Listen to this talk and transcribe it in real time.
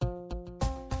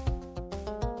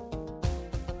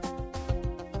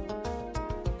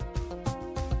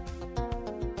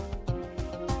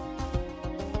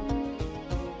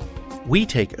We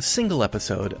take a single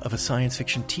episode of a science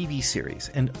fiction TV series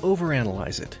and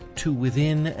overanalyze it to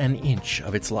within an inch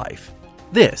of its life.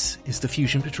 This is the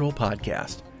Fusion Patrol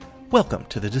Podcast. Welcome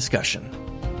to the discussion.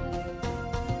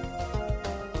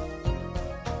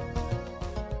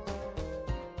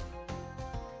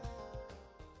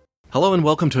 Hello and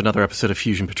welcome to another episode of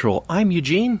Fusion Patrol. I'm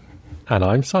Eugene. And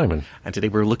I'm Simon. And today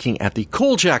we're looking at the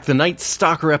Kolchak the Night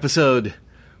Stalker episode,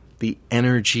 The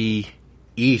Energy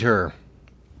Eater.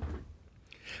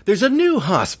 There's a new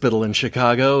hospital in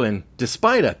Chicago, and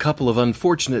despite a couple of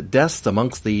unfortunate deaths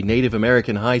amongst the Native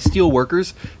American high steel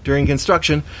workers during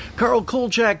construction, Carl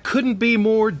Kolchak couldn't be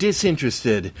more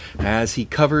disinterested as he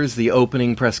covers the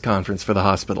opening press conference for the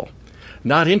hospital.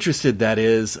 Not interested, that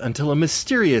is, until a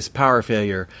mysterious power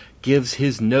failure gives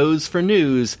his nose for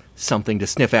news something to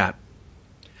sniff at.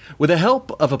 With the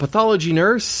help of a pathology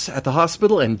nurse at the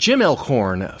hospital and Jim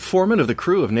Elkhorn, foreman of the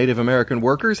crew of Native American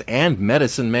workers and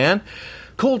medicine man,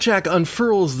 Kolchak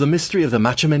unfurls the mystery of the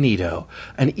Machamanito,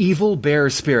 an evil bear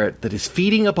spirit that is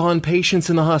feeding upon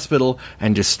patients in the hospital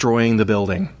and destroying the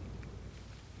building.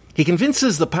 He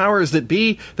convinces the powers that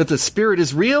be that the spirit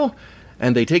is real,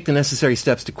 and they take the necessary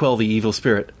steps to quell the evil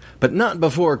spirit, but not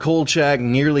before Kolchak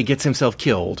nearly gets himself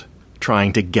killed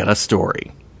trying to get a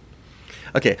story.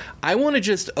 Okay, I want to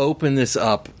just open this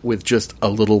up with just a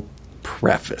little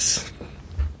preface.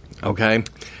 Okay?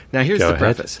 Now, here's the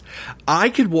preface. I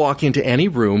could walk into any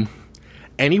room,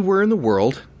 anywhere in the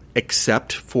world,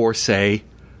 except for, say,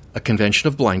 a convention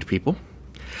of blind people,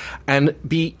 and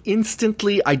be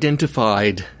instantly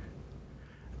identified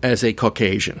as a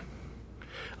Caucasian.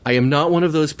 I am not one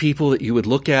of those people that you would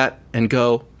look at and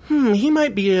go, he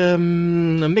might be a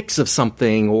mix of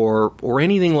something or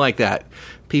anything like that.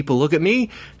 People look at me,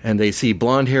 and they see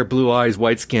blonde hair, blue eyes,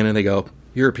 white skin, and they go,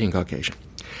 European Caucasian.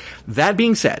 That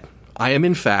being said, I am,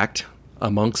 in fact,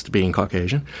 amongst being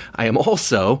Caucasian, I am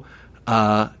also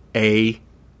a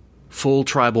full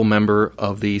tribal member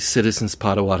of the Citizens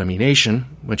Potawatomi Nation,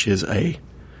 which is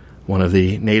one of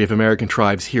the Native American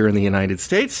tribes here in the United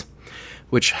States,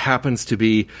 which happens to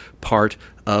be part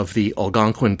of the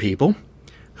Algonquin people,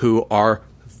 who are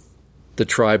the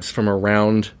tribes from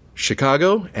around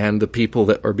Chicago and the people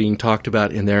that are being talked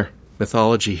about in their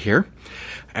mythology here.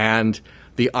 And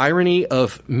the irony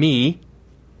of me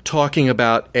talking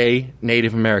about A,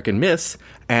 Native American myths,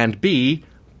 and B,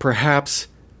 perhaps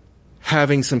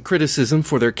having some criticism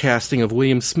for their casting of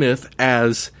William Smith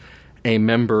as a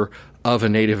member of a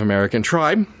Native American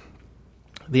tribe,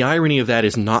 the irony of that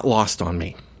is not lost on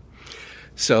me.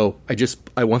 So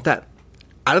I want that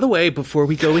out of the way before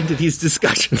we go into these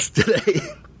discussions today.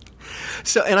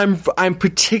 So, and I'm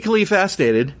particularly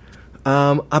fascinated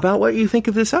about what you think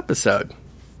of this episode,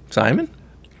 Simon.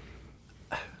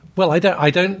 Well, I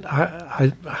don't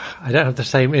have the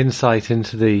same insight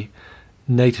into the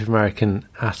Native American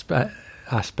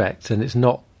aspect, and it's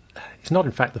not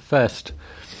in fact the first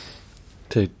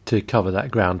to cover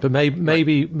that ground. But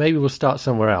maybe we'll start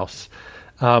somewhere else.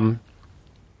 And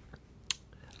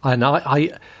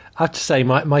I have to say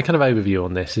my kind of overview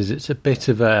on this is it's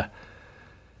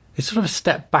sort of a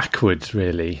step backwards,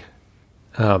 really.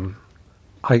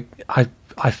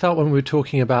 I felt when we were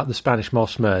talking about the Spanish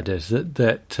moss murders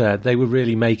that they were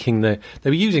really they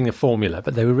were using the formula,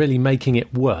 but they were really making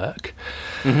it work.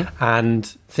 Mm-hmm. And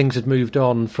things had moved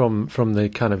on from the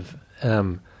kind of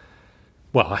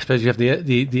I suppose you have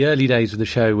the early days of the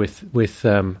show with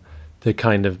the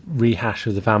kind of rehash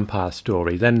of the vampire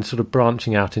story, then sort of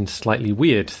branching out into slightly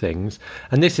weird things,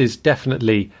 and this is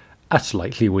definitely a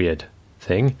slightly weird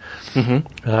thing.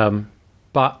 Mm-hmm.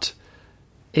 But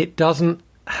it doesn't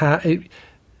have.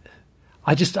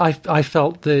 I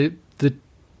felt the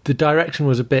direction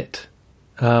was a bit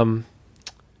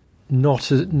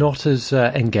not as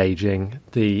engaging.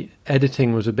 The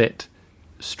editing was a bit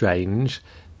strange.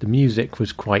 The music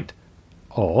was quite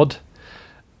odd.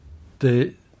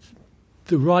 The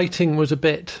writing was a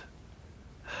bit.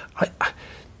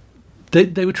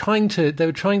 They were trying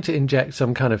to inject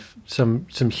some kind of some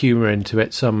humour into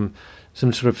it, some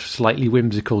sort of slightly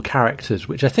whimsical characters,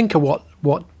 which I think are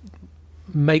what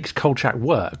makes Kolchak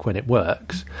work when it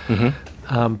works.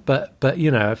 Mm-hmm. But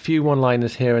a few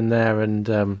one-liners here and there, and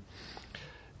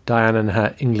Diane and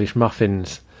her English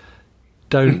muffins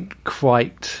don't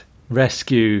quite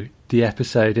rescue the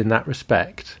episode in that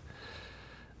respect.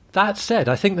 That said,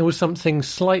 I think there was something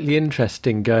slightly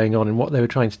interesting going on in what they were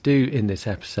trying to do in this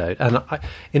episode. And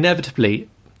inevitably,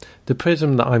 the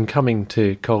prism that I'm coming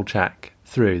to Kolchak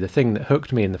through, the thing that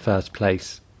hooked me in the first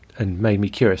place and made me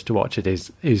curious to watch it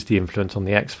is the influence on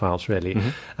the X-Files, really. Mm-hmm.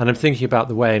 And I'm thinking about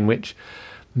the way in which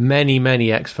many,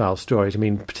 many X-Files stories, I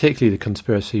mean, particularly the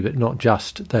conspiracy, but not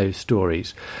just those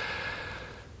stories,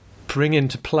 bring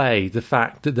into play the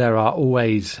fact that there are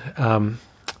always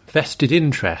vested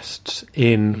interests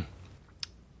in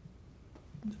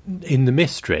the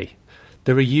mystery.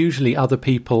 There are usually other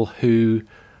people who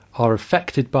are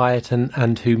affected by it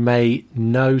and who may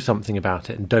know something about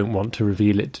it and don't want to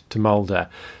reveal it to Mulder.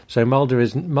 So Mulder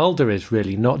is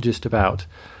really not just about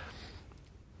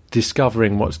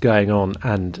discovering what's going on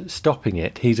and stopping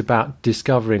it. He's about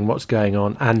discovering what's going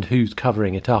on and who's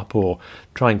covering it up or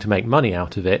trying to make money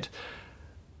out of it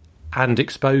and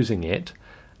exposing it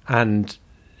and,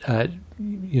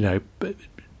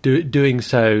 doing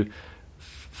so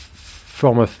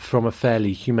from a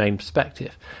fairly humane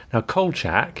perspective. Now,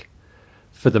 Kolchak,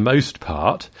 for the most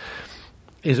part,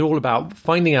 is all about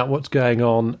finding out what's going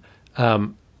on.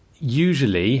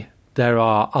 Usually, there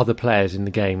are other players in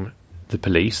the game, the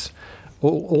police,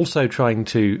 also trying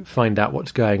to find out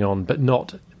what's going on, but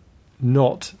not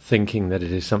thinking that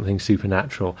it is something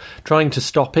supernatural, trying to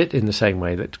stop it in the same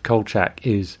way that Kolchak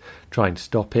is trying to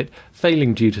stop it,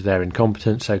 failing due to their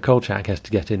incompetence, so Kolchak has to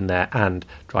get in there and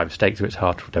drive a stake through its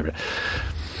heart or whatever.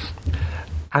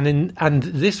 And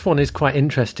this one is quite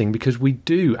interesting because we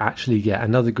do actually get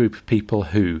another group of people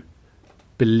who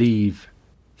believe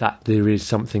that there is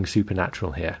something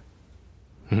supernatural here.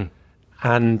 Mm-hmm.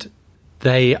 And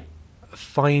they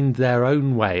find their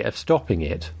own way of stopping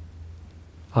it,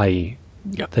 i.e.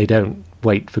 Yep. They don't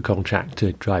wait for Kolchak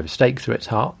to drive a stake through its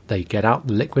heart. They get out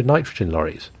the liquid nitrogen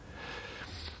lorries.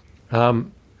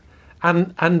 And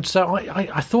so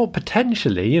I thought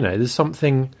potentially, there's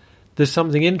something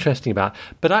interesting about it.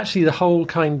 But actually the whole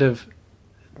kind of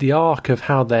the arc of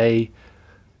how they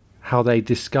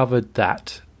discovered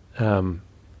that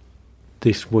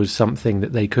this was something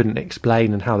that they couldn't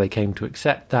explain and how they came to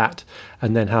accept that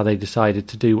and then how they decided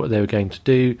to do what they were going to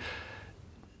do,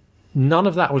 none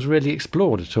of that was really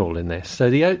explored at all in this. So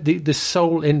the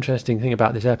sole interesting thing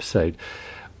about this episode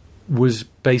was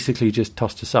basically just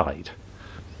tossed aside.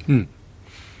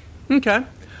 Okay.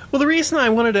 Well, the reason I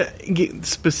wanted to get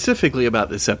specifically about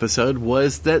this episode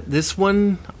was that this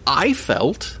one, I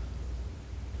felt,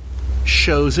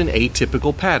 shows an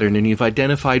atypical pattern, and you've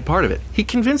identified part of it. He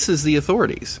convinces the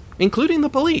authorities, including the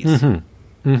police,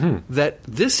 that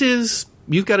this is...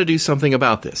 You've got to do something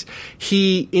about this.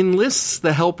 He enlists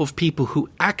the help of people who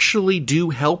actually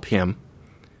do help him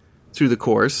through the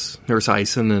course, Nurse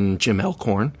Eisen and Jim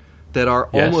Elkhorn, that are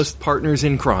almost partners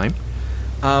in crime.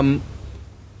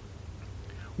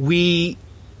 We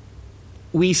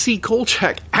see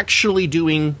Kolchak actually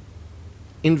doing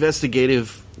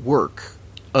investigative work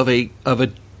of a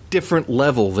different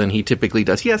level than he typically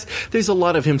does. Yes, there's a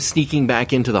lot of him sneaking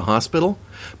back into the hospital,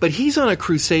 but he's on a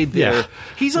crusade there. Yeah.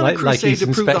 He's on a crusade to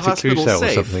prove the hospital is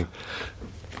safe.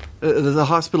 The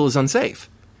hospital is unsafe.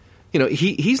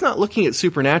 He's not looking at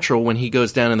supernatural when he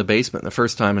goes down in the basement the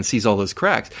first time and sees all those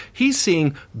cracks. He's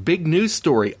seeing big news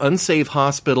story, unsafe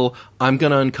hospital, I'm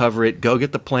going to uncover it, go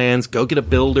get the plans, go get a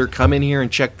builder, come in here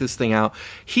and check this thing out.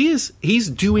 He's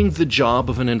doing the job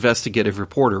of an investigative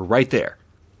reporter right there.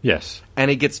 Yes.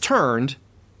 And it gets turned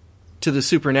to the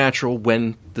supernatural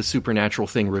when the supernatural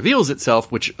thing reveals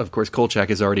itself, which, of course,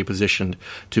 Kolchak is already positioned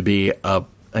to be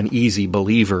an easy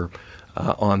believer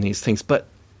on these things. But,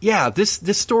 yeah,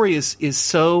 this story is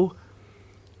so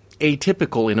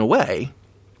atypical in a way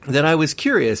that I was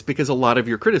curious because a lot of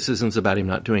your criticisms about him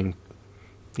not doing,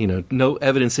 no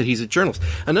evidence that he's a journalist.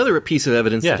 Another piece of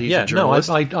evidence that he's a journalist.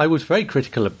 No, I was very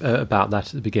critical about that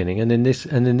at the beginning. And in this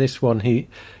one, there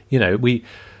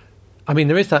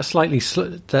is that slightly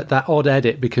that odd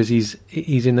edit because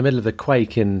he's in the middle of the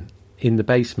quake in the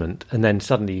basement, and then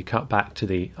suddenly you cut back to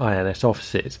the INS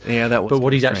offices. Yeah, that was. But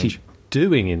what he's strange. actually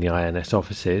doing in the INS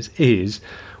offices is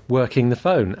working the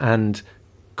phone and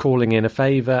calling in a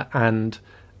favour, and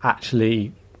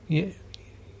actually,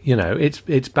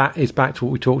 it's back to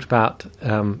what we talked about.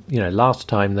 Last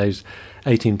time, those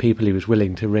 18 people he was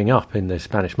willing to ring up in the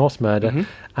Spanish Moss murder,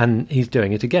 and he's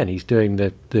doing it again. He's doing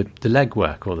the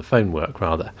legwork, or the phone work,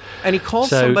 rather. And he called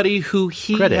somebody who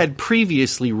he had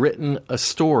previously written a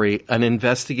story, an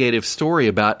investigative story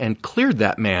about, and cleared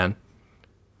that man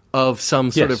of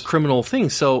some sort of criminal thing.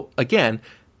 So, again,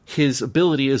 his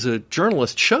ability as a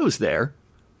journalist shows there,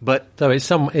 but... So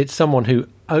it's someone who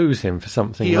owes him for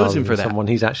something. He owes him for that. Someone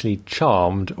he's actually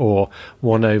charmed or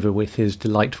won over with his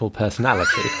delightful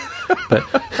personality. But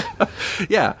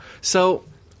yeah, so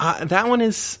that one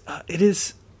is I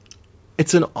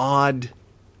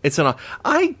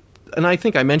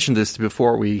think I mentioned this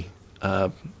before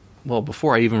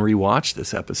before I even rewatched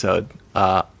this episode.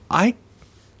 I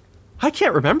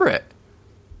can't remember it.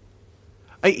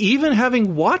 even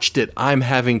having watched it, I'm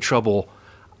having trouble.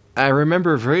 I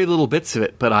remember very little bits of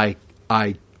it, but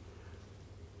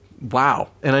wow.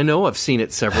 And I know I've seen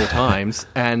it several times.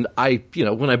 And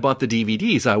when I bought the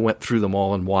DVDs, I went through them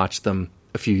all and watched them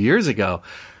a few years ago.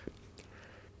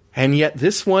 And yet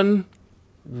this one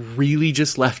really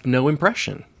just left no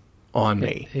impression on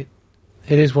me.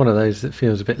 It is one of those that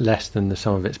feels a bit less than the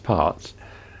sum of its parts.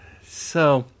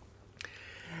 So,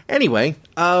 anyway,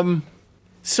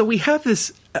 so we have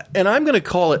this, and I'm going to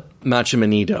call it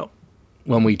Machimanito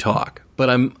when we talk, but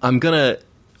I'm going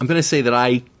to say that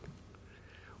I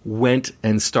went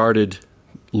and started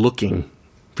looking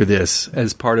for this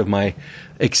as part of my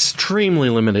extremely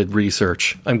limited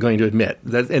research. I'm going to admit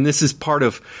that, and this is part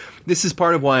of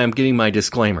why I'm giving my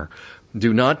disclaimer.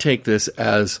 Do not take this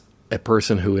as a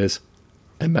person who is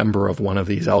a member of one of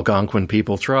these Algonquin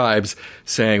people tribes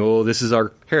saying, "Oh, this is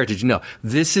our heritage." No,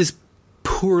 this is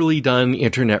poorly done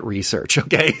internet research.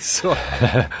 Okay, so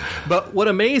but what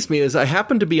amazed me is I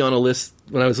happened to be on a list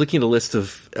when I was looking at a list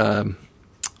of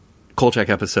Kolchak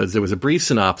episodes. There was a brief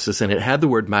synopsis, and it had the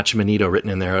word Machimanito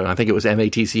written in there, and I think it was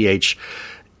MATCHENEDO,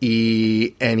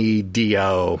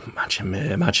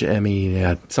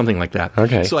 something like that.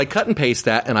 Okay. So I cut and paste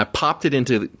that, and I popped it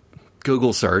into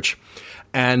Google search,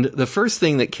 and the first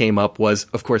thing that came up was,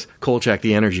 of course, Kolchak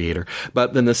the Energy Eater.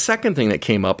 But then the second thing that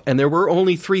came up, and there were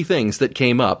only 3 things that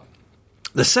came up.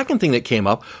 The second thing that came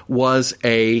up was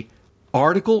a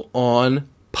article on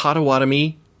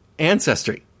Potawatomi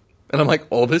ancestry. And I'm like,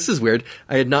 oh, this is weird.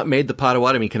 I had not made the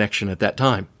Potawatomi connection at that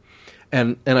time.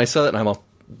 And I saw that, and I'm like,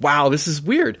 wow, this is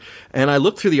weird. And I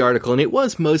looked through the article, and it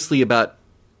was mostly about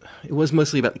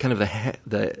kind of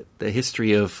the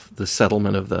history of the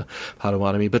settlement of the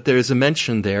Potawatomi. But there's a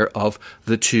mention there of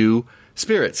the 2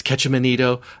 spirits,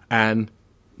 Ketchimanito and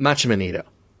Machimanito,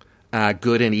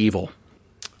 good and evil,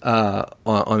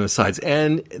 on the sides.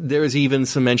 And there's even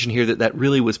some mention here that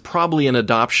really was probably an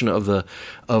adoption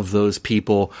of those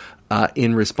people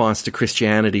in response to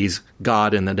Christianity's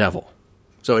God and the devil.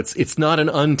 So it's not an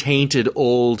untainted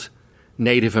old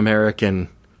Native American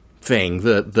thing.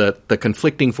 The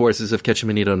conflicting forces of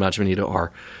Ketchimanito and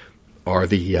Machimanito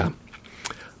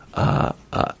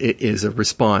it is a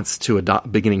response to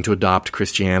beginning to adopt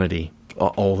Christianity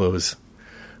all those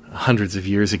hundreds of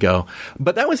years ago.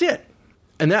 But that was it.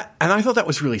 And I thought that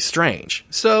was really strange.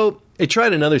 So I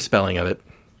tried another spelling of it,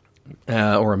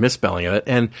 or a misspelling of it,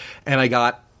 and I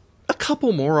got a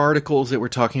couple more articles that were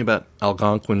talking about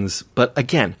Algonquins, but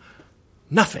again,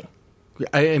 nothing.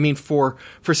 I mean, for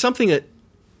something that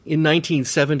in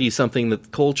 1970 something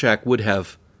that Kolchak would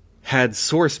have had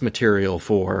source material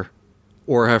for,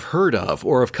 or have heard of,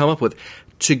 or have come up with,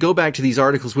 to go back to these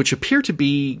articles, which appear to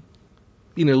be,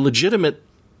 legitimate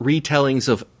retellings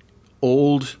of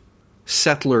old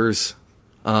settlers'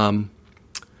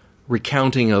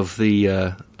 recounting of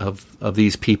the of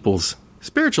these people's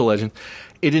spiritual legend,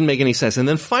 it didn't make any sense. And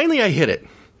then finally I hit it.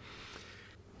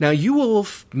 Now, you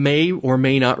may or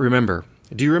may not remember.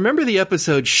 Do you remember the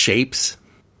episode Shapes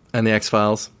on the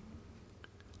X-Files?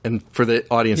 And for the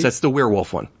audience, that's the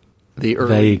werewolf one. The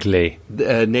early, vaguely.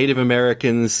 Native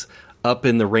Americans up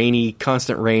in the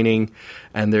constant raining,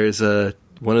 and there's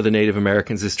one of the Native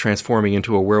Americans is transforming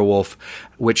into a werewolf,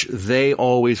 which they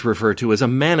always refer to as a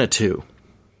Manitou.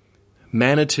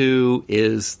 Manitou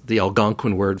is the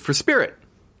Algonquin word for spirit.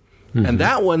 Mm-hmm. And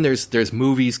that one, there's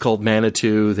movies called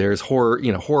Manitou, there's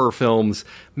horror films.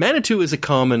 Manitou is a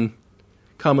commonly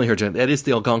heard term. That is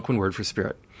the Algonquin word for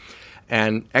spirit.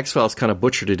 And X-Files kind of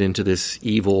butchered it into this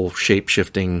evil,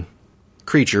 shape-shifting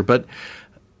creature, but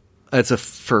it's a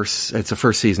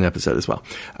first season episode as well.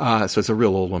 So it's a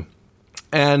real old one.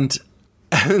 And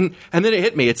then it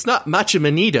hit me. It's not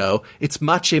Machimanito, it's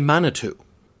Machimanito,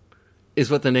 is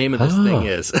what the name of this thing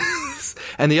is.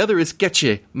 And the other is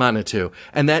Ketchimanito.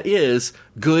 And that is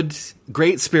good,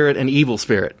 great spirit and evil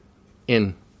spirit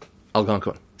in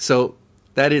Algonquin. So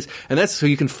that's so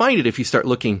you can find it if you start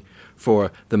looking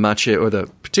for the Machi, or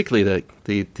particularly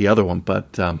the other one,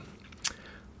 but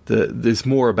there's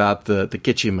more about the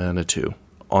Ketchimanito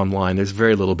online. There's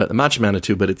very little about the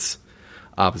Machimanito, but it's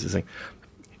opposite thing.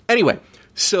 Anyway,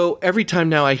 so every time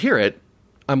now I hear it,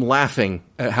 I'm laughing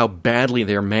at how badly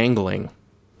they're mangling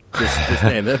this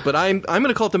name. But I'm going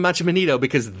to call it the Machimanito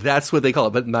because that's what they call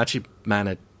it. But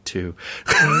Machimanito.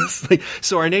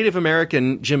 So our Native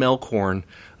American Jim Elkhorn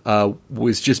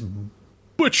was just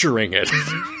butchering it,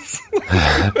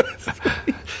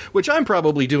 which I'm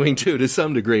probably doing too to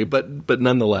some degree. But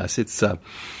nonetheless, it's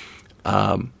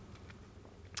and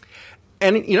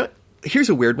here's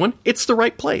a weird one. It's the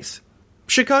right place.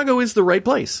 Chicago is the right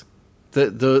place.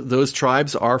 Those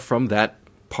tribes are from that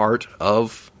part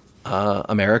of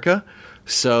America.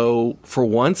 So for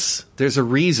once, there's a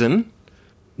reason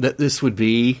that this would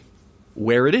be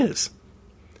where it is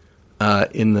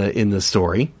in the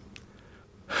story.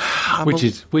 Which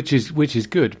is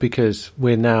good, because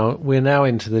we're now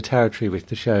into the territory with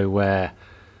the show where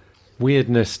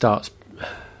weirdness starts.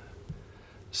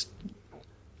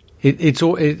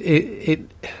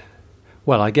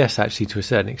 Well, I guess actually to a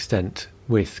certain extent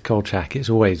with Kolchak, it's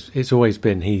always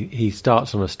been he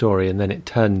starts on a story and then it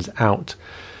turns out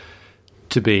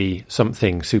to be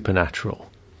something supernatural.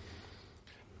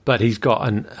 But he's got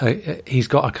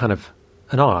a kind of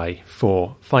an eye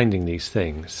for finding these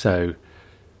things, so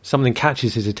something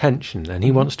catches his attention and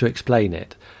he wants to explain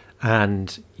it,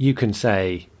 and you can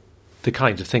say the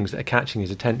kinds of things that are catching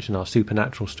his attention are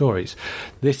supernatural stories.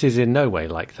 This is in no way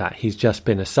like that. He's just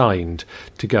been assigned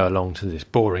to go along to this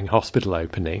boring hospital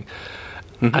opening,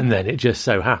 and then it just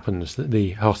so happens that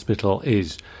the hospital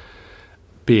is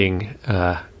being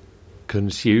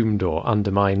consumed or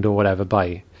undermined or whatever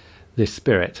by this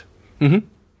spirit. And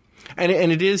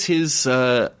it is his...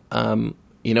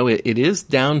 it is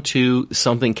down to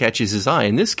something catches his eye.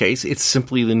 In this case, it's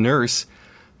simply the nurse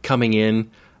coming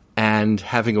in and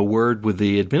having a word with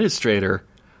the administrator,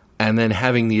 and then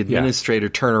having the administrator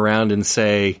turn around and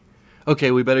say,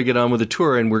 okay, we better get on with the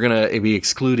tour, and we're going to be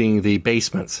excluding the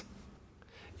basements.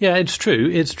 Yeah, it's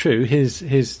true.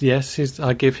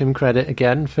 I give him credit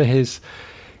again for his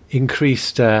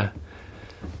increased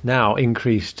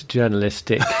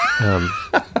journalistic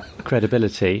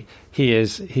credibility. He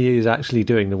is actually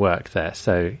doing the work there.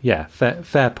 So yeah,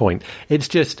 fair point. It's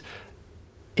just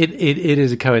it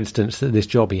is a coincidence that this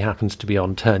job he happens to be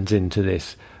on turns into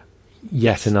this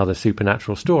yet another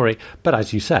supernatural story. But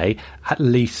as you say, at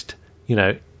least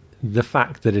the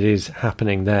fact that it is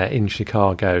happening there in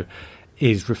Chicago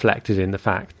is reflected in the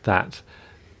fact that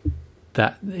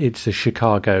it's a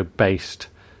Chicago-based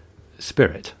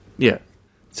spirit. Yeah.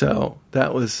 So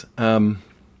that was. I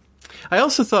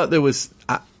also thought there was.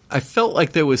 I felt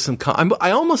like there was some.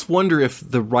 I almost wonder if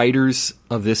the writers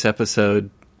of this episode,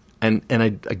 and I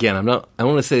don't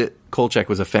want to say that Kolchak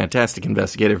was a fantastic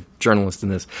investigative journalist in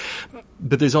this,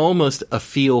 but there's almost a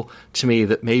feel to me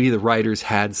that maybe the writers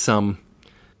had some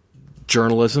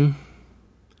journalism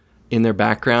in their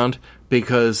background,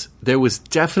 because there was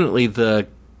definitely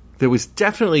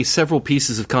several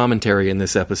pieces of commentary in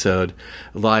this episode,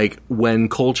 like when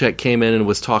Kolchak came in and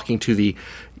was talking to the,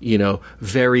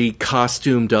 very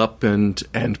costumed up and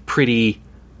pretty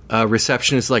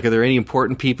receptionist, like, are there any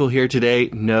important people here today?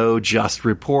 No, just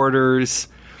reporters.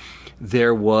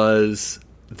 There was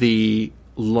the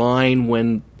line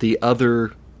when the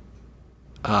other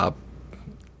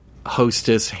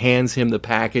hostess hands him the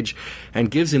package and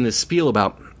gives him this spiel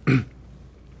about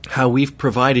how we've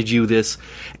provided you this,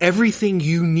 everything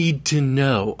you need to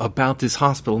know about this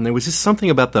hospital. And there was just something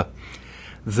about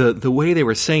the way they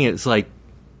were saying it. It's like,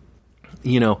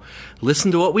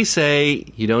 listen to what we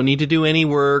say. You don't need to do any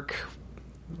work.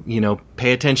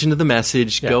 Pay attention to the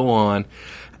message. Yeah. Go on.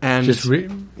 And just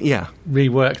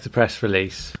rework the press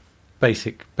release.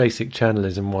 Basic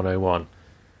journalism 101.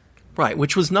 Right,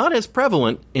 which was not as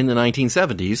prevalent in the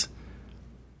 1970s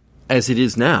as it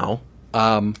is now.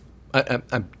 I'm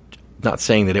not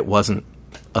saying that it wasn't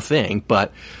a thing,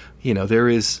 but there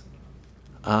is,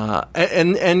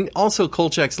 and also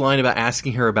Kolchak's line about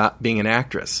asking her about being an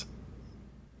actress,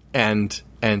 and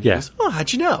goes, oh,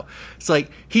 how'd you know? It's like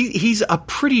he's a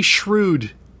pretty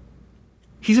shrewd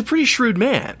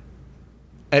man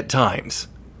at times,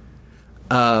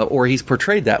 or he's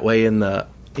portrayed that way in the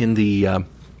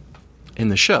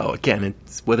show. Again,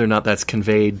 it's whether or not that's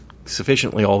conveyed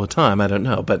sufficiently all the time, I don't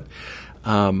know, but.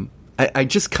 I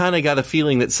just kind of got a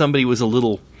feeling that somebody was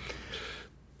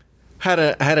had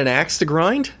an axe to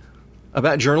grind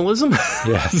about journalism.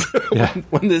 Yes.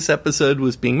 when this episode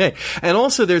was being made. And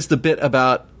also there's the bit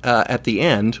about at the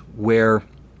end where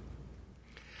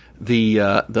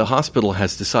the hospital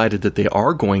has decided that they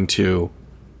are going to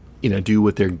do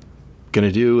what they're going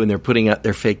to do, and they're putting out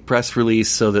their fake press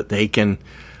release so that they can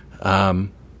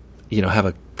have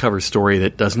a cover story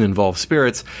that doesn't involve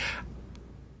spirits.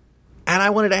 And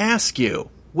I wanted to ask you,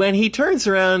 when he turns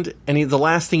around and the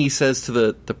last thing he says to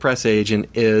the press agent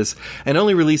is, and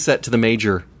only release that to the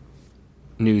major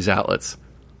news outlets,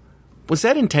 was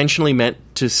that intentionally meant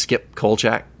to skip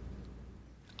Kolchak?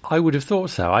 I would have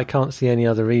thought so. I can't see any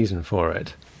other reason for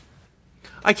it.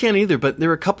 I can't either, but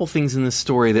there are a couple things in this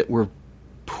story that were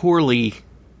poorly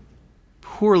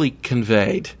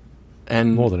conveyed.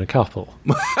 And more than a couple.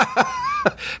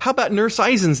 How about Nurse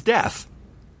Eisen's death?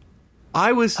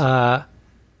 I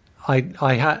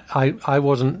I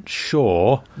wasn't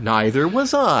sure. Neither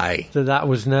was I. That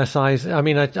was Nurse Eyes. I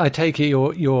mean, I take it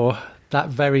your that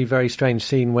very, very strange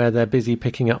scene where they're busy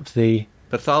picking up the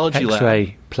pathology X-ray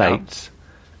lab plates,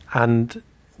 and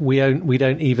we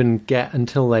don't even get,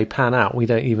 until they pan out, we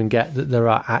don't even get that there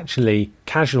are actually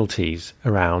casualties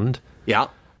around. Yeah.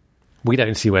 We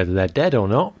don't see whether they're dead or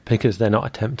not because they're not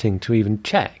attempting to even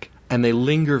check. And they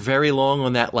linger very long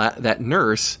on that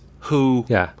nurse who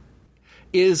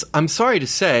is, I'm sorry to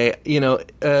say,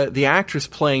 the actress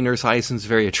playing Nurse Eison's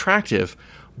very attractive,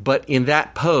 but in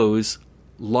that pose,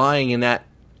 lying in that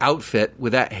outfit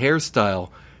with that hairstyle,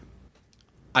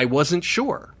 I wasn't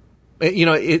sure.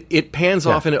 It pans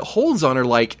off and it holds on her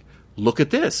like, look at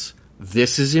this.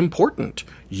 This is important.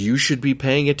 You should be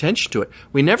paying attention to it.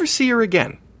 We never see her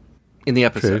again in the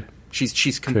episode. True.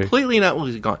 She's completely not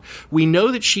gone. We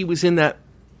know that she was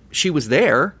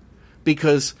there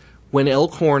because when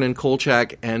Elkhorn and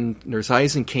Kolchak and Nurse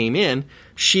Eisen came in,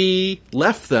 she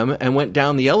left them and went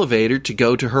down the elevator to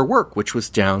go to her work, which was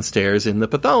downstairs in the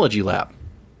pathology lab.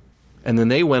 And then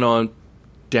they went on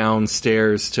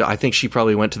downstairs to, I think she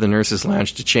probably went to the nurse's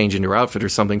lounge to change into her outfit or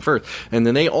something first. And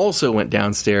then they also went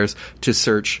downstairs to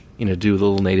search, do a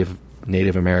little Native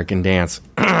American dance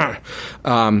to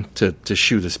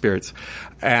shoo the spirits.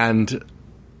 And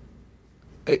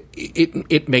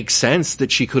it makes sense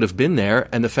that she could have been there,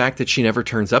 and the fact that she never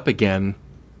turns up again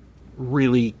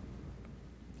really,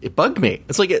 it bugged me.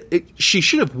 It's like she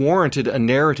should have warranted a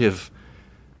narrative.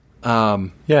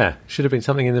 Should have been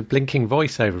something in the blinking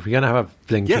voiceover. If you're going to have a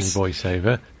blinking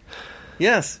voiceover,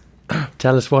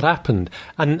 tell us what happened.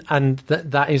 And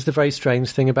that is the very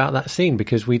strange thing about that scene,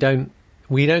 because we don't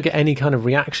get any kind of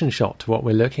reaction shot to what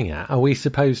we're looking at. Are we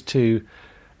supposed to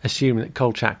assume that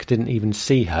Kolchak didn't even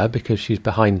see her because she's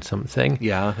behind something?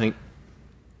 Yeah,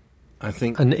 I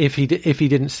think. And if he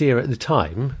didn't see her at the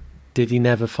time, did he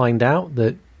never find out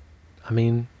that? I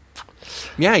mean,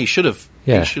 yeah, he should have.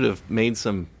 Yeah. He should have made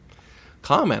some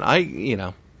comment.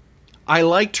 I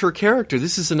liked her character.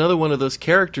 This is another one of those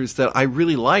characters that I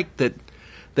really liked.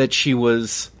 That she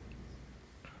was,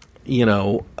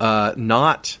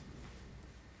 not.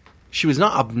 She was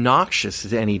not obnoxious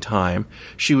at any time.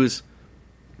 She was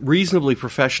reasonably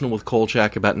professional with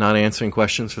Kolchak about not answering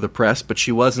questions for the press, but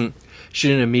she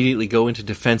didn't immediately go into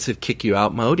defensive kick you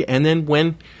out mode. And then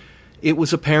when it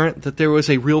was apparent that there was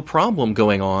a real problem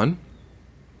going on,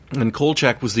 and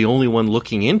Kolchak was the only one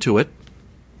looking into it,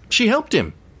 she helped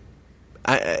him.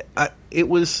 It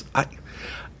was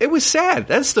sad.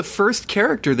 That's the first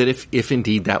character that, if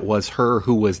indeed that was her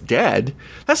who was dead,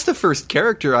 that's the first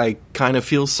character I kind of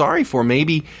feel sorry for.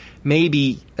 Maybe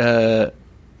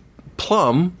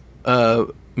Plum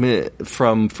from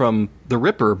The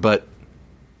Ripper, but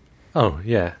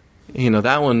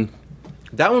that one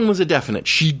was a definite.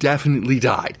 She definitely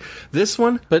died. This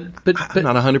one, but I'm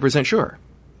not 100% sure.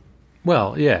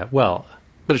 But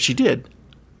if she did,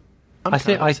 I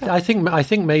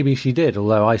think maybe she did.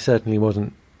 Although I certainly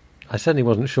wasn't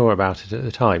sure about it at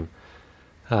the time.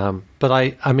 But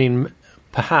I mean,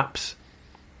 perhaps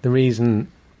the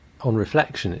reason, on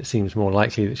reflection, it seems more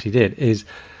likely that she did, is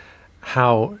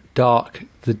how dark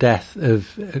the death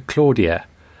of Claudia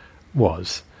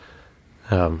was,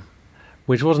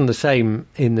 which wasn't the same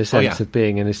in the sense of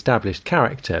being an established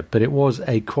character, but it was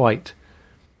a quite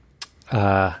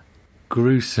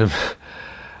gruesome,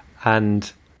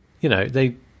 and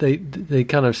they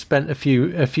kind of spent a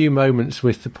few moments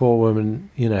with the poor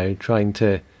woman, trying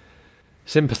to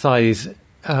sympathise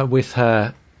with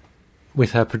her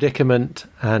predicament,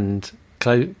 and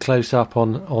close up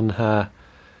on her,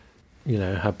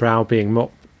 her brow being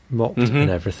mopped and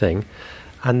everything,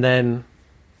 and then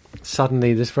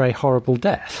suddenly this very horrible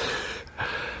death.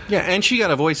 Yeah, and she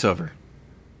got a voiceover.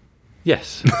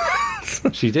 Yes,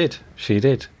 she did.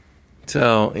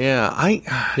 So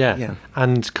yeah,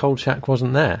 and Kolchak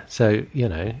wasn't there, so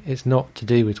it's not to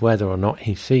do with whether or not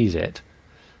he sees it.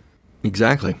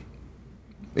 Exactly.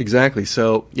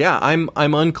 So yeah, I'm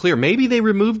unclear. Maybe they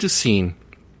removed a scene.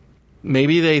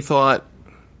 Maybe they thought,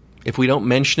 if we don't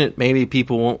mention it, maybe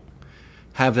people won't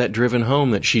have that driven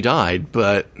home that she died.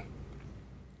 But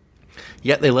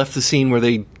yet they left the scene where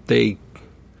they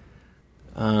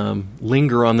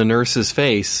linger on the nurse's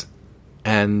face,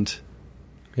 and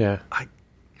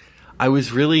I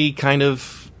was really kind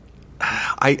of,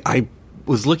 I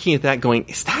was looking at that going,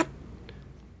 is that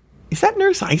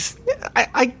Nurse Ice?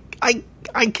 I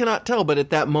cannot tell, but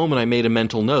at that moment I made a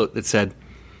mental note that said,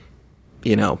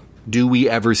 do we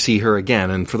ever see her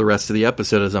again? And for the rest of the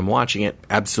episode, as I'm watching it,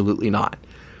 absolutely not.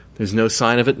 There's no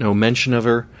sign of it, no mention of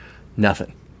her,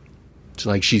 nothing. It's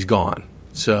like she's gone.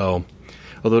 So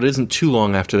Although it isn't too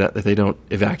long after that they don't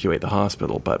evacuate the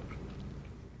hospital. But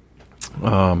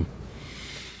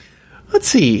let's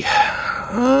see.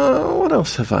 What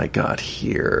else have I got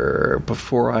here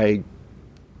before I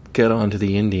get onto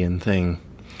the Indian thing?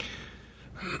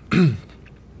 And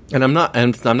I'm not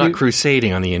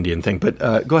crusading on the Indian thing, but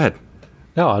go ahead.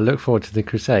 No, I look forward to the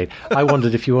crusade. I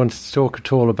wondered if you wanted to talk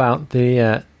at all about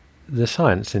the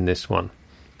science in this one.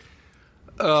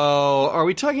 Oh, are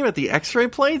we talking about the X-ray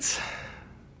plates?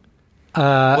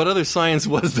 What other science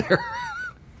was there?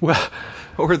 Well,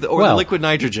 or the liquid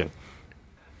nitrogen?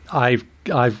 I've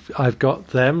got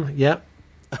them. Yep.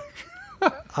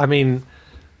 I mean,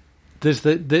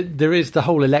 there is the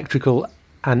whole electrical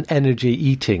and energy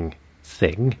eating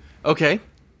thing. Okay.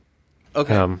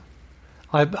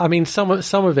 I mean, some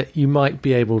of it you might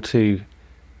be able to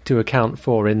account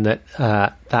for in that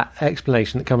that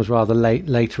explanation that comes rather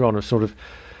later on of sort of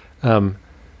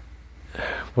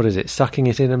what is it, sucking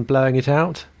it in and blowing it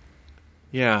out?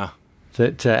 Yeah.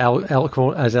 That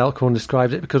Elkhorn, as Elkhorn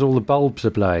described it, because all the bulbs are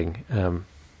blowing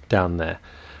down there.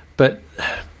 But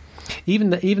even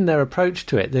their approach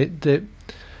to it,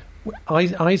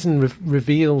 Eisen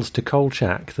reveals to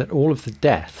Kolchak that all of the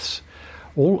deaths,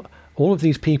 all of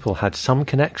these people had some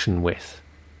connection with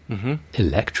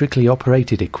electrically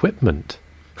operated equipment.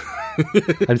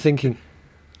 I'm thinking,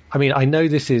 I mean, I know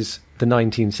this is the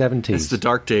 1970s. It's the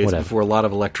dark days before a lot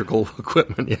of electrical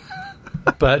equipment. Yeah.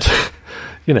 But,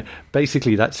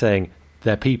 basically that's saying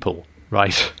they're people,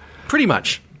 right? Pretty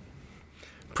much.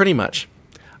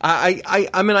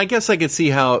 I mean, I guess I could see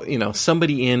how,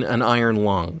 somebody in an iron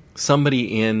lung,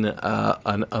 somebody in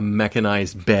a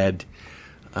mechanized bed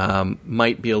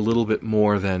might be a little bit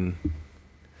more than...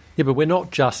 Yeah, but we're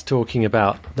not just talking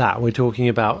about that. We're talking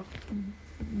about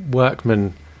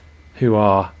workmen who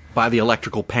are... By the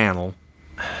electrical panel.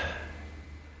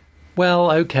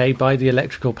 Well, okay, by the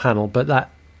electrical panel, but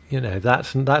that,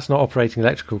 that's not operating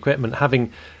electrical equipment.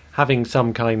 Having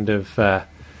some kind of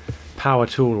power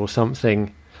tool or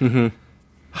something... Mm-hmm.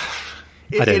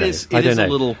 I don't know. A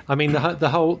little... I mean, the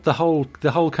whole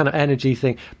kind of energy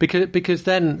thing, because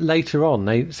then later on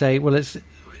they say, well, it's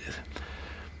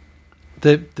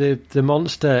the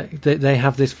monster. They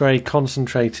have this very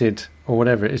concentrated or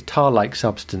whatever it is, tar-like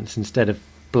substance instead of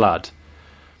blood,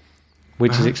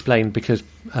 which is explained because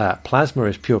plasma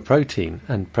is pure protein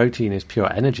and protein is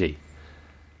pure energy,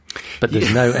 but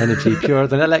there's no energy purer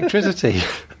than electricity.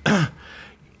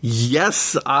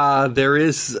 Yes, there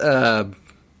is.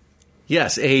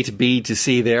 Yes, A to B to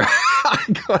C there.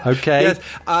 Okay. Yes.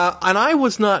 And I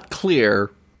was not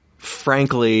clear,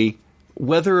 frankly,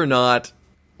 whether or not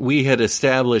we had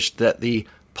established that the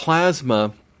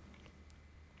plasma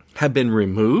had been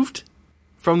removed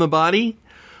from the body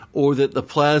or that the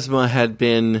plasma had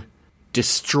been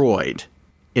destroyed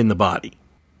in the body,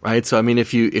 right? So, I mean,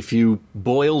 if you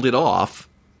boiled it off,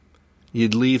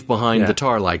 you'd leave behind the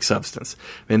tar-like substance.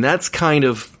 And that's kind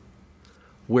of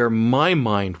where my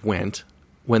mind went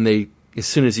when as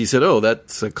soon as he said, oh,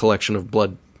 that's a collection of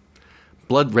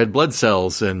red blood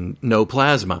cells and no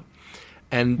plasma.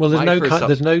 And well,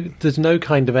 there's no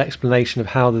kind of explanation of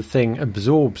how the thing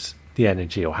absorbs the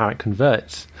energy or how it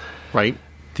converts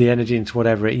the energy into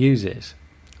whatever it uses.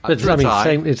 But it's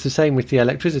the same with the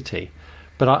electricity.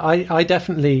 But I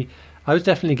was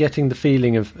definitely getting the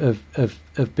feeling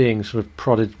of being sort of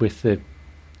prodded with the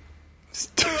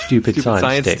stupid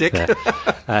science stick.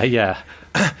 There. Yeah,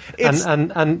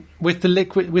 and with the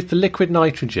liquid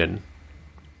nitrogen,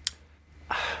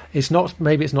 it's not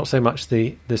so much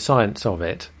the science of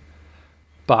it,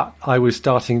 but I was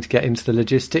starting to get into the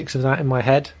logistics of that in my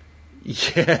head.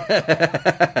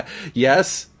 Yeah.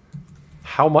 Yes.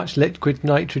 How much liquid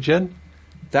nitrogen?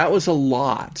 That was a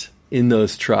lot in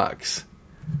those trucks.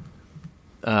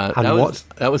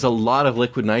 That was a lot of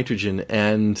liquid nitrogen,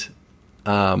 and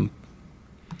I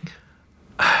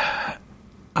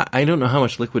don't know how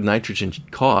much liquid nitrogen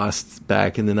costs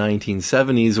back in the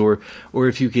 1970s, or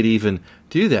if you could even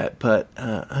do that. But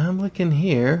I'm looking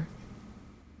here;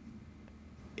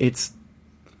 it's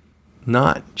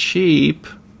not cheap.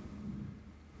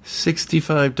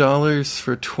 $65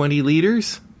 for 20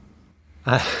 liters.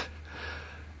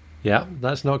 Yeah,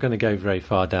 that's not going to go very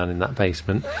far down in that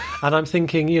basement. And I'm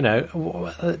thinking,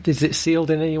 is it sealed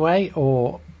in any way,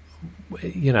 or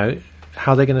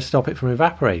how are they going to stop it from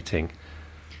evaporating?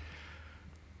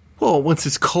 Well, once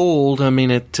it's cold, I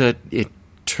mean, it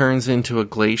turns into a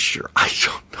glacier. I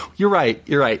don't know. You're right.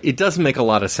 It doesn't make a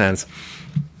lot of sense.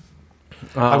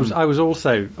 I was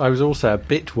also a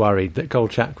bit worried that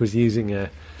Kolchak was using a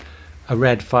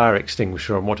red fire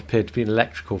extinguisher on what appeared to be an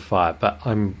electrical fire, but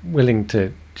I'm willing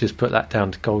to just put that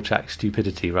down to Kolchak's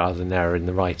stupidity rather than error in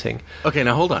the writing. Okay,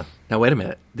 now hold on. Now wait a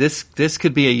minute. This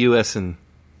could be a U.S. and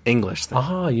English thing.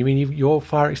 Ah, you mean your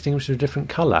fire extinguishers are a different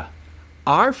colour?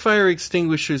 Our fire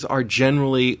extinguishers are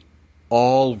generally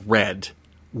all red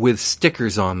with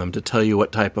stickers on them to tell you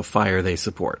what type of fire they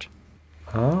support.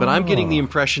 Oh. But I'm getting the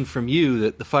impression from you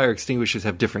that the fire extinguishers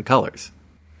have different colors.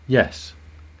 Yes.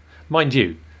 Mind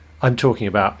you, I'm talking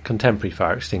about contemporary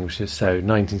fire extinguishers, so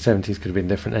 1970s could have been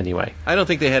different anyway. I don't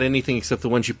think they had anything except the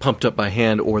ones you pumped up by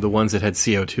hand or the ones that had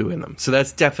CO2 in them. So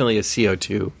that's definitely a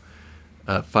CO2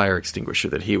 fire extinguisher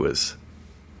that he was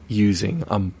using.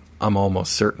 I'm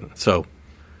almost certain. So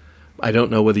I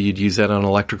don't know whether you'd use that on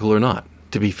electrical or not,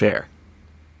 to be fair.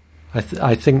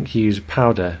 I think you use a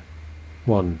powder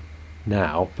one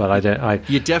now, but I don't...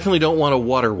 You definitely don't want a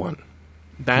water one.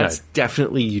 That's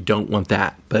definitely, you don't want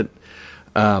that. But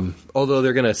although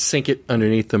they're going to sink it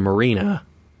underneath the marina.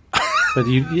 But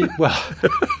well,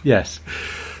 yes.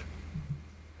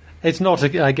 It's not.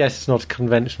 I guess it's not a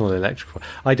conventional electrical.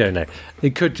 I don't know.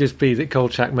 It could just be that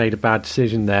Kolchak made a bad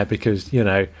decision there because,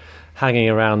 hanging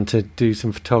around to do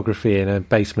some photography in a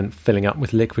basement filling up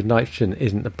with liquid nitrogen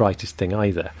isn't the brightest thing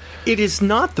either. It is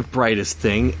not the brightest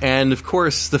thing, and of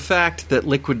course the fact that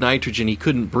liquid nitrogen, he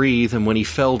couldn't breathe, and when he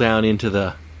fell down into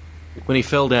the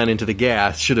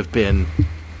gas, should have been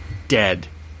dead.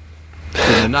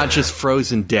 Not just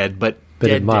frozen dead, but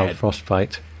dead. Mild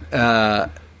frostbite.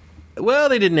 Well,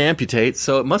 they didn't amputate,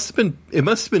 so it must have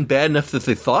been bad enough that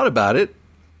they thought about it.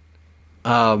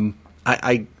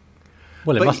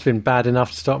 Well, it must have been bad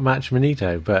enough to stop Macho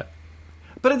Manito, but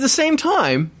at the same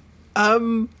time,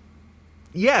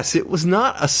 yes, it was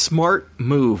not a smart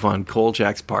move on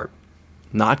Kolchak's part.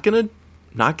 Not gonna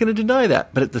deny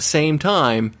that, but at the same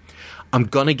time, I'm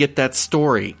gonna get that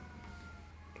story.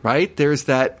 Right? There's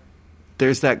that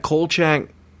Kolchak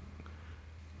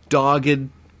dogged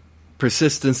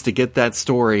persistence to get that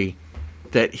story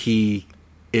that he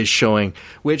is showing,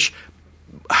 which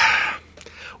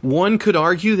one could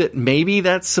argue that maybe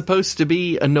that's supposed to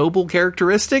be a noble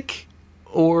characteristic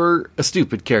or a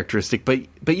stupid characteristic, but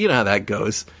you know how that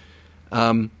goes.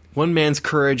 One man's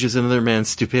courage is another man's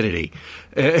stupidity.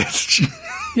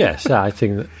 Yes, I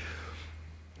think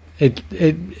that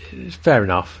it's fair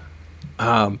enough.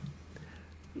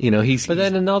 He's. But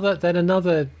then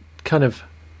another kind of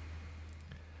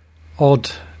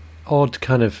odd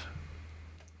kind of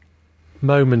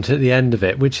moment at the end of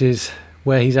it, which is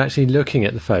where he's actually looking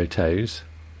at the photos,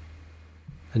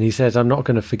 and he says, "I'm not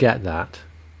going to forget that."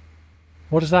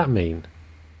 What does that mean?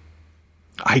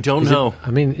 I don't know.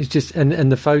 It's just,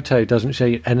 and the photo doesn't show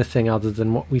you anything other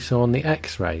than what we saw on the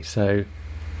X-ray. So,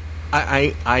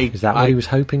 is that what he was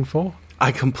hoping for?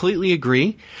 I completely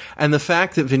agree. And the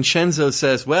fact that Vincenzo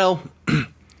says, well,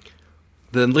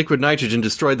 the liquid nitrogen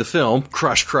destroyed the film,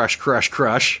 crush, crush, crush,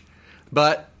 crush,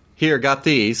 but here, got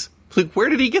these. Like, where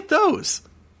did he get those?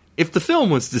 If the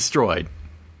film was destroyed.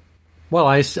 Well,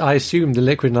 I assume the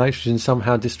liquid nitrogen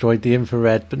somehow destroyed the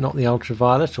infrared, but not the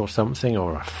ultraviolet or something,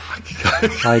 or...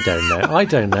 I don't know. I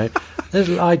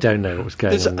don't know what was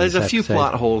going on. There's a few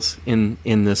plot holes in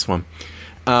this one.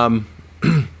 And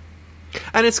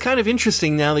it's kind of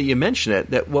interesting now that you mention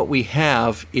it, that what we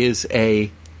have is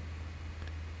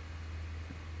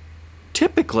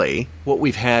typically, what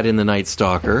we've had in The Night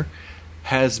Stalker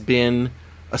has been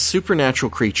a supernatural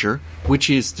creature which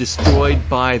is destroyed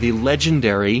by the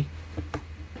legendary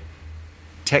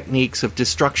techniques of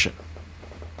destruction.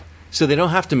 So they don't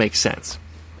have to make sense.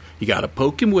 You gotta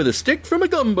poke him with a stick from a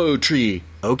gumbo tree.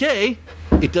 Okay.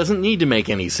 It doesn't need to make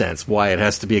any sense why it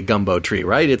has to be a gumbo tree,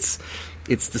 right? It's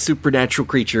the supernatural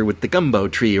creature with the gumbo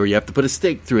tree, or you have to put a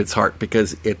stake through its heart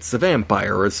because it's a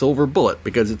vampire, or a silver bullet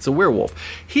because it's a werewolf.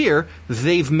 Here,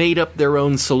 they've made up their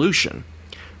own solution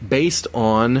based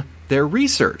on their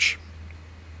research.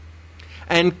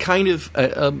 And kind of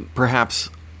perhaps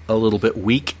a little bit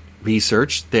weak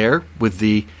research there with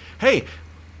the, hey,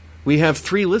 we have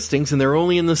 3 listings and they're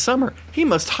only in the summer. He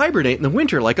must hibernate in the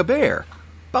winter like a bear.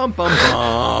 Bum, bum,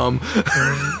 bum.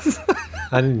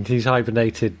 And he's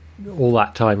hibernated all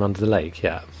that time under the lake,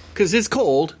 yeah. Because it's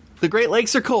cold. The Great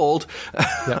Lakes are cold.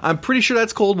 Yeah. I'm pretty sure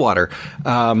that's cold water.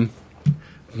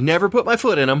 Never put my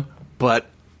foot in them, but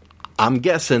I'm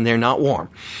guessing they're not warm.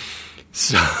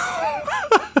 So,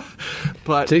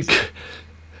 but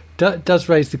does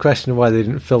raise the question of why they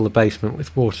didn't fill the basement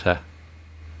with water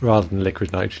rather than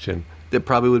liquid nitrogen. That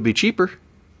probably would be cheaper.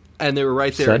 And they were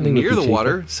right there near the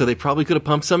water, so they probably could have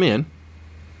pumped some in.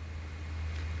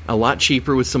 A lot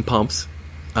cheaper with some pumps.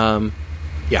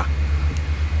 Yeah.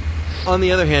 On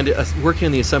the other hand, working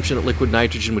on the assumption that liquid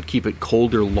nitrogen would keep it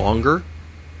colder longer,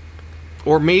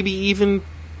 or maybe even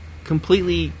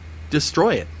completely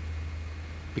destroy it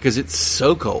because it's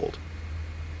so cold.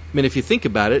 I mean, if you think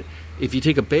about it, if you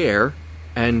take a bear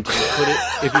and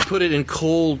if you put it in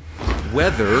cold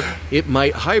weather, it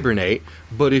might hibernate,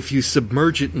 but if you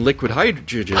submerge it in liquid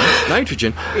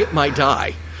nitrogen, it might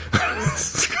die.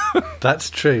 That's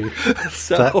true.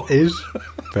 So, that is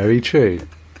very true.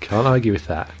 Can't argue with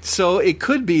that. So it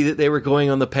could be that they were going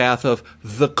on the path of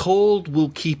the cold will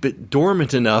keep it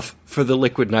dormant enough for the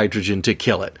liquid nitrogen to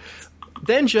kill it.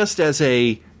 Then, just as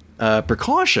a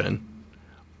precaution,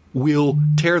 we'll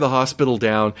tear the hospital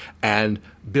down and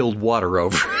build water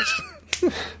over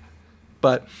it.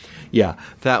 But, yeah,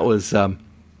 that was...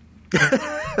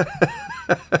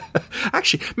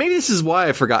 Actually, maybe this is why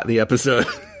I forgot the episode.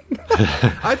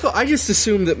 I just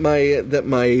assumed that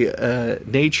my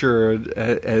nature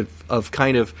of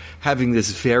kind of having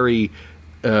this very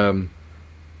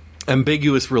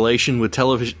ambiguous relation with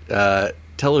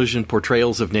television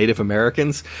portrayals of Native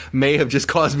Americans may have just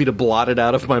caused me to blot it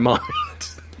out of my mind.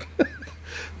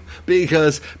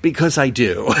 because I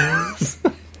do.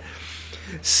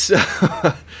 So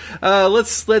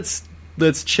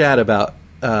let's chat about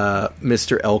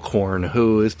Mr. Elkhorn,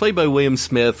 who is played by William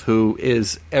Smith, who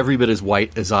is every bit as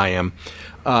white as I am,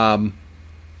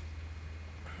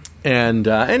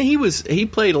 and he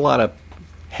played a lot of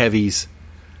heavies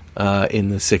in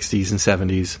the 60s and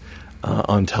 70s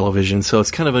on television, so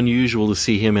it's kind of unusual to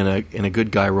see him in a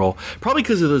good guy role, probably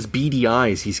because of those beady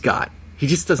eyes he's got. He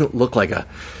just doesn't look like a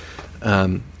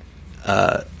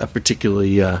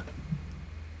particularly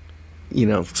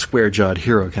square-jawed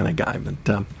hero kind of guy,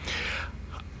 but.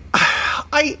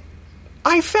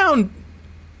 I found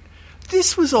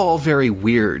this was all very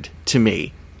weird to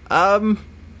me.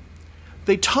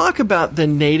 They talk about the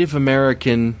Native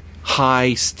American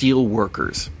high steel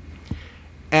workers.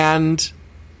 And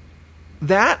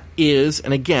that is,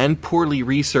 and again, poorly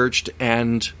researched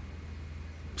and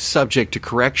subject to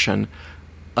correction,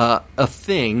 a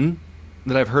thing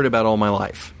that I've heard about all my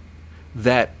life.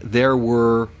 That there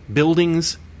were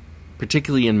buildings,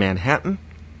 particularly in Manhattan,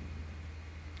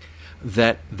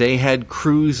 that they had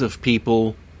crews of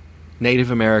people, Native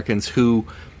Americans, who,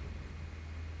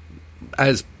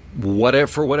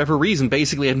 for whatever reason,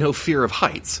 basically had no fear of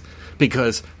heights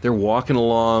because they're walking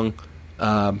along,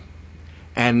 and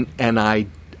I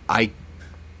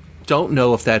don't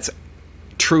know if that's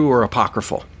true or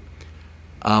apocryphal,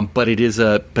 but it's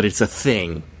a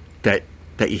thing that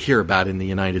you hear about in the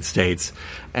United States,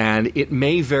 and it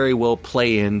may very well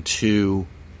play into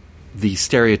the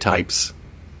stereotypes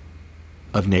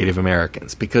of Native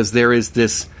Americans, because there is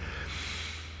this...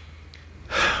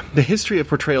 The history of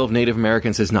portrayal of Native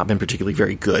Americans has not been particularly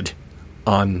very good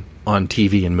on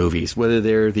TV and movies, whether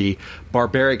they're the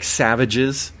barbaric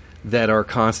savages that are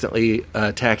constantly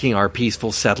attacking our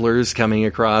peaceful settlers coming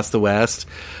across the West,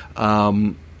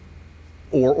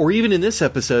 or even in this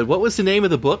episode, what was the name of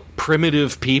the book?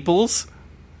 Primitive Peoples?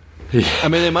 Yeah. I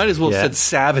mean, they might as well have said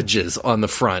savages on the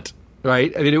front,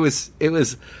 right? I mean, it was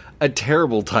a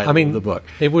terrible title of the book.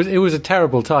 It was a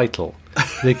terrible title.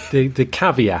 The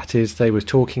caveat is they were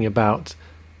talking about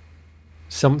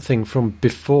something from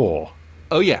before.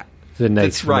 Oh yeah, the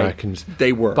Native Americans.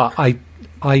 They were, but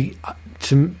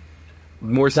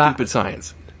more stupid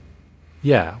science.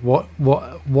 Yeah. What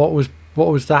was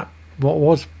that? What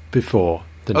was before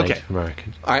the Native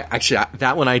Americans?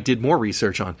 That one I did more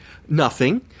research on.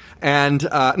 Nothing, and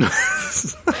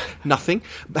nothing.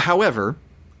 However,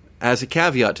 as a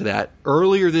caveat to that,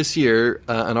 earlier this year,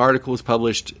 an article was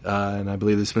published, and I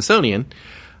believe the Smithsonian,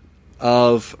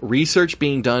 of research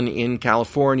being done in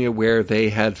California where they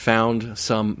had found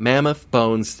some mammoth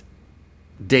bones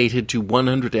dated to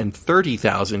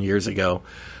 130,000 years ago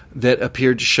that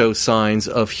appeared to show signs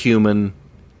of human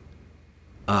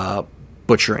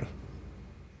butchering.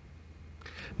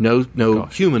 No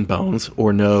human bones,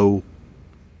 or no...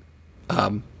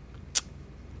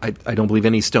 I don't believe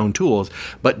any stone tools,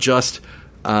 but just...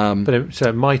 so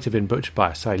it might have been butchered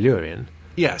by a Silurian.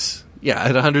 Yes. Yeah,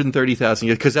 at 130,000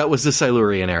 years, because that was the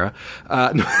Silurian era.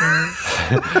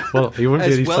 Well, you wouldn't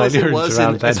be any Silurians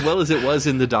around then. As well as it was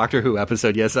in the Doctor Who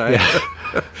episode, yes.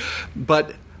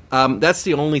 But that's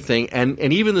the only thing. And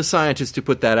even the scientists who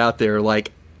put that out there are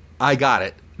like, I got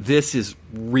it. This is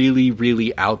really,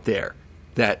 really out there.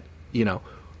 That,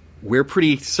 we're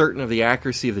pretty certain of the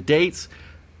accuracy of the dates.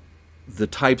 The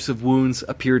types of wounds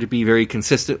appear to be very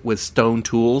consistent with stone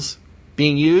tools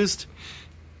being used.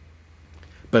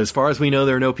 But as far as we know,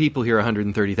 there are no people here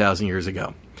 130,000 years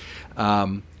ago.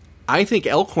 I think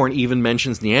Elkhorn even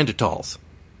mentions Neanderthals.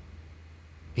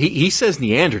 He says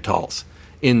Neanderthals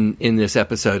in this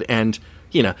episode. And,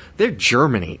 they're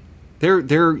Germany.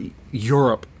 They're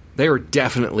Europe. They were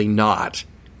definitely not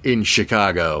in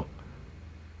Chicago.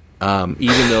 Even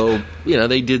though,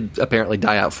 they did apparently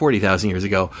die out 40,000 years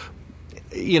ago.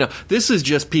 This is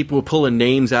just people pulling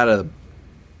names out of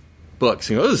books.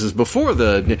 This is before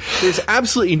there's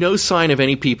absolutely no sign of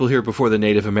any people here before the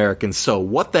Native Americans. So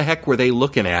what the heck were they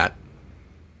looking at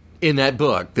in that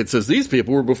book that says these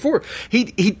people were before? He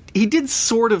did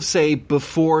sort of say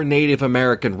before Native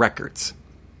American records.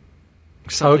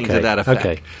 Something to that effect.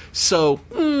 Okay. So,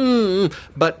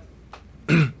 but,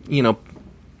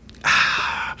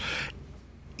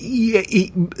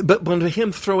 but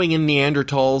him throwing in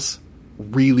Neanderthals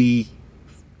really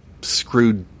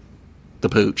screwed the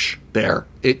pooch there.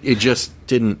 It just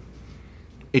didn't.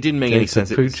 It didn't make any sense.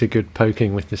 The pooch a good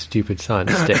poking with the stupid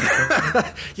science stick.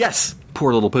 Yes,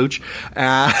 poor little pooch.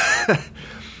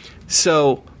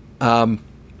 So,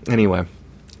 anyway,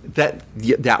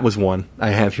 that was one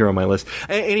I have here on my list.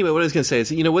 Anyway, what I was going to say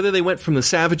is, whether they went from the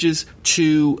savages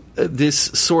to this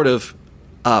sort of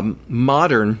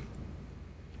modern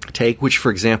take, which,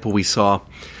 for example, we saw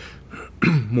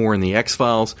more in the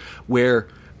X-Files, where,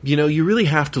 you really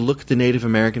have to look at the Native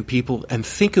American people and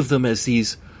think of them as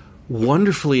these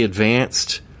wonderfully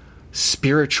advanced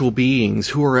spiritual beings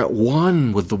who are at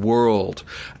one with the world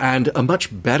and a much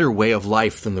better way of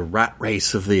life than the rat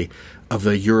race of the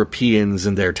Europeans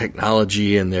and their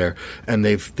technology and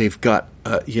they've got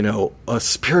a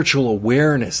spiritual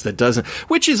awareness that doesn't,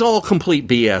 which is all complete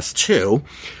BS too.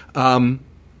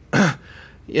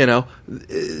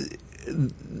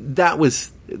 That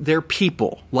was, they're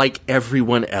people like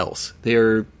everyone else.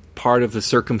 They're part of the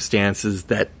circumstances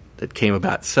that came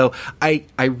about. So I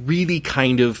really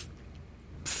kind of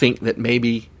think that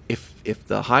maybe if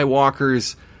the High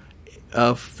Walkers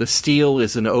of the Steel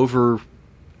is an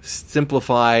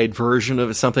oversimplified version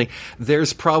of something,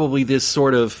 there's probably this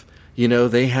sort of,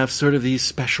 they have sort of these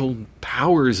special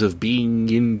powers of being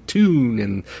in tune,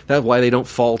 and that's why they don't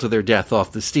fall to their death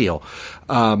off the steel.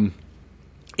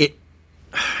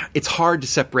 It's hard to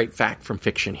separate fact from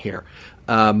fiction here.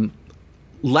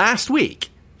 Last week,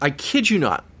 I kid you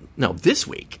not, no, this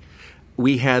week,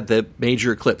 we had the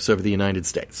major eclipse over the United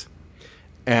States,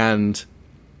 and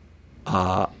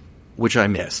which I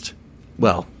missed.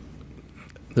 Well,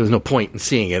 there was no point in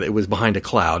seeing it. It was behind a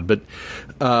cloud, but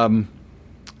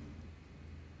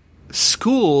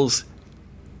schools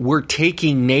were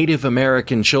taking Native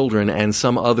American children and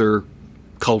some other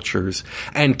cultures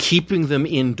and keeping them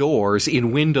indoors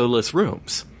in windowless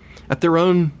rooms at their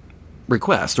own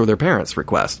request or their parents'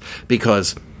 request,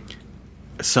 because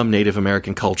some Native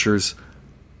American cultures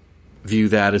view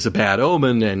that as a bad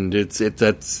omen, and and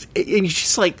you're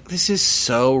just like, this is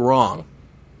so wrong.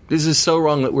 This is so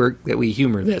wrong that we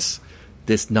humor this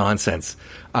nonsense.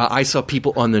 I saw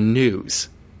people on the news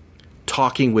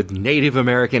talking with Native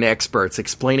American experts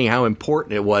explaining how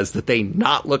important it was that they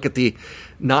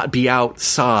not be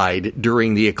outside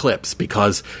during the eclipse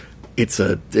because it's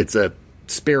a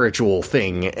spiritual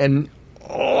thing. And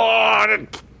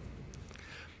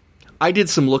I did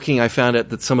some looking. I found out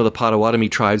that some of the Potawatomi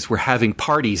tribes were having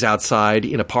parties outside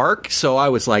in a park. So I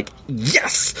was like,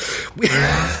 yes,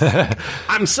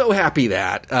 I'm so happy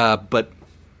that. But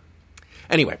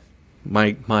anyway,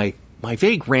 my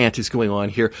vague rant is going on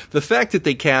here. The fact that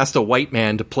they cast a white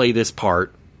man to play this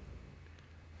part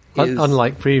is,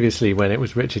 unlike previously when it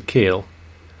was Richard Keel.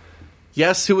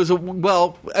 Yes, who was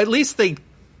at least they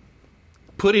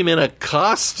put him in a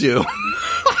costume.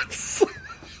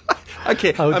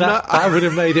 Okay, that would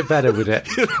have made it better, would it?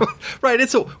 Right.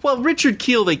 Richard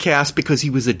Keel they cast because he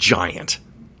was a giant.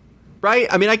 Right?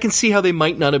 I mean, I can see how they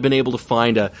might not have been able to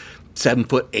find a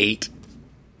 7'8"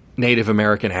 Native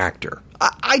American actor.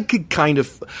 I could kind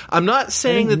of. I'm not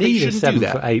saying that they shouldn't do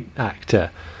that. 7'8" actor.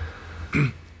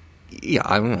 Yeah,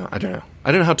 I don't know. I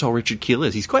don't know how tall Richard Keel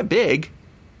is. He's quite big.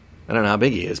 I don't know how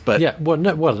big he is, but yeah.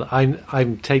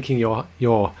 I'm taking your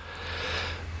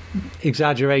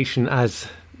exaggeration as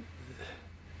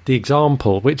the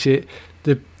example, which they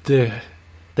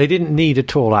didn't need a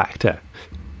tall actor,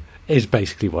 is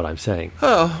basically what I'm saying.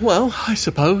 Oh, well, I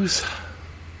suppose.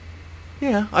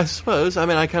 Yeah, I suppose. I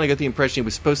mean, I kind of got the impression it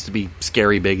was supposed to be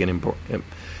scary, big, and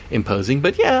imposing,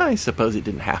 but yeah, I suppose it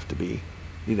didn't have to be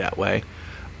that way.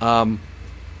 But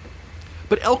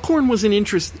Elkhorn was an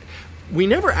interest. We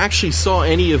never actually saw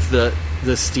any of the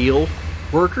steel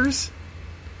workers.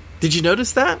 Did you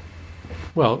notice that?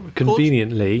 Well,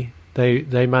 conveniently,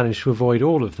 they managed to avoid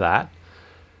all of that.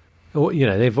 Or,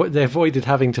 they avoided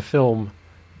having to film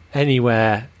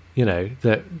anywhere,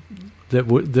 that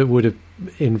would have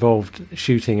involved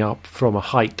shooting up from a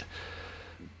height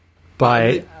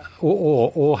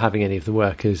or having any of the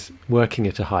workers working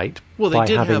at a height. Well, they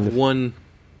did have one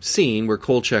scene where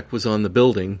Kolchak was on the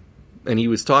building and he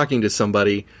was talking to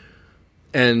somebody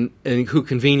and who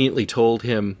conveniently told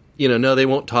him, no, they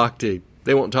won't talk to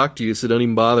you, so don't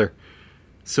even bother.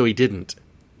 So he didn't,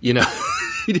 He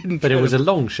didn't. But it was a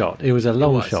long shot. It was a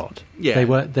long shot. Yeah.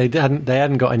 They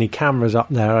hadn't got any cameras up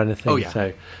there or anything. Oh, yeah.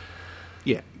 So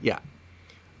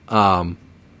Yeah.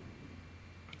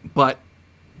 But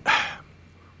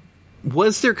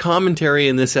was there commentary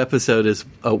in this episode as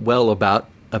well about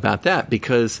that?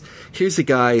 Because here's a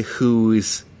guy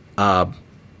who's,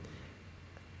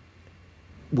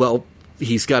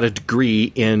 he's got a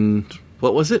degree in,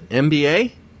 what was it,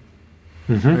 MBA?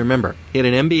 Mm-hmm. I remember. He had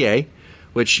an MBA,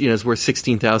 which is worth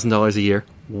 $16,000 a year.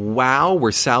 Wow,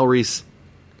 were salaries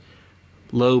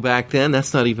low back then?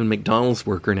 That's not even McDonald's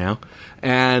worker now.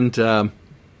 And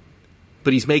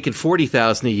but he's making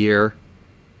 $40,000 a year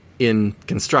in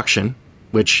construction,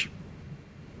 which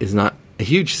is not a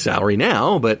huge salary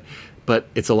now, but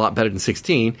it's a lot better than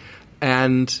 16.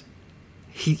 And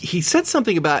he said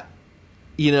something about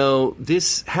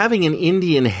this having an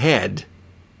Indian head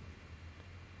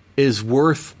is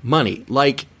worth money.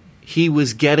 Like he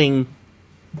was getting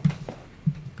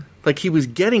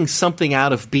something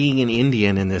out of being an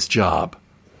Indian in this job.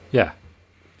 Yeah.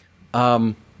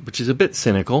 Which is a bit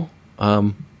cynical.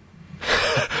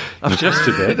 Just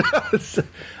a bit.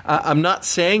 I'm not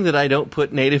saying that I don't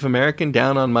put Native American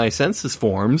down on my census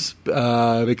forms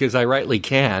because I rightly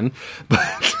can,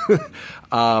 but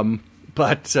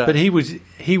he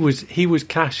was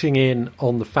cashing in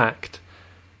on the fact.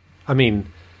 I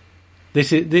mean,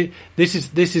 this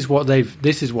is what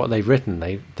they've written.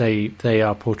 They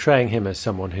are portraying him as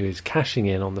someone who is cashing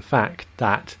in on the fact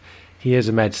that he is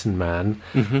a medicine man,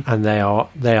 mm-hmm. and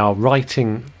they are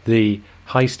writing the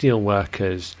high steel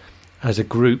workers as a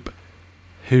group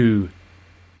who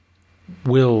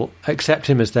will accept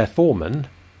him as their foreman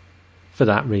for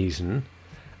that reason,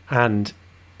 and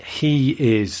he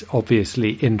is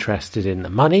obviously interested in the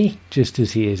money just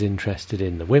as he is interested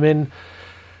in the women,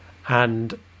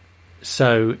 and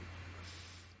so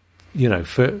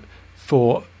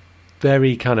for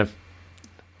very kind of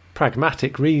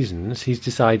pragmatic reasons he's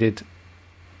decided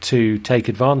to take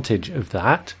advantage of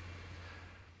that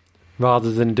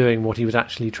rather than doing what he was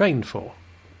actually trained for.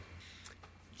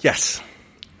 Yes.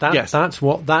 That's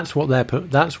what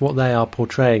they are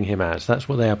portraying him as. That's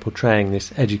what they are portraying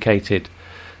this educated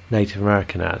Native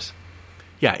American as.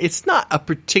 Yeah, it's not a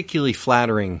particularly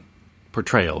flattering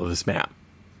portrayal of this man.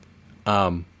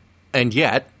 And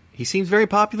yet, he seems very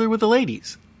popular with the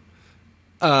ladies.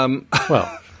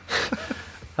 Well,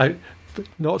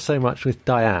 not so much with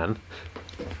Diane.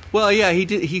 Well, yeah, he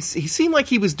did. He seemed like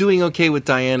he was doing okay with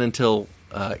Diane until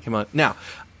it came on. Now,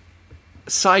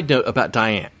 side note about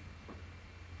Diane.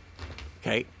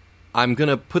 Okay, I'm going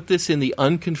to put this in the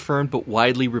unconfirmed but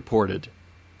widely reported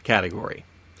category.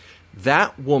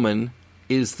 That woman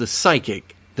is the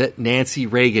psychic that Nancy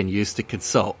Reagan used to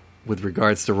consult with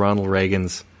regards to Ronald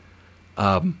Reagan's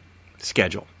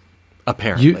schedule,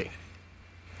 apparently.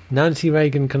 Nancy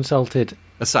Reagan consulted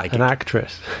a psychic. An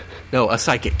actress. No, a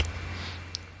psychic.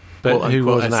 But who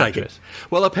was an actress?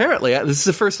 Well, apparently, this is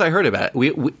the first I heard about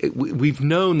it. We've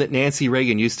known that Nancy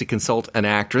Reagan used to consult an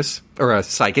actress, or a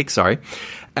psychic,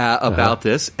 about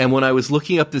this. And when I was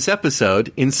looking up this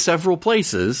episode, in several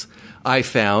places, I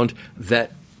found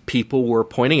that people were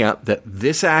pointing out that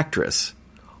this actress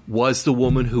was the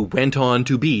woman who went on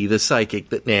to be the psychic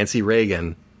that Nancy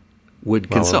Reagan would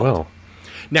consult. Well.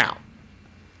 Now,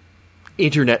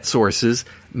 internet sources,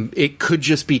 it could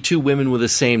just be two women with the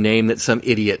same name that some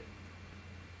idiot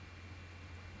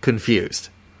confused.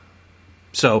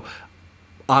 So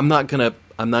I'm not gonna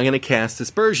cast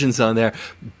aspersions on there,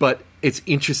 but it's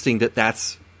interesting that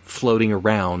that's floating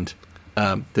around,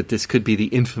 that this could be the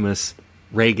infamous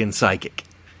Reagan psychic,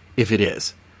 if it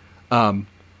is.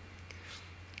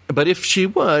 But if she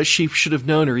was, she should have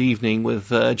known her evening with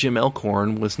Jim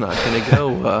Elkhorn was not going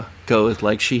to go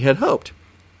like she had hoped.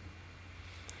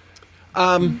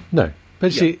 No,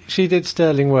 but yeah. she did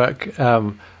sterling work,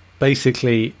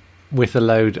 basically with a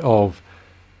load of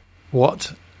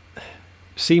what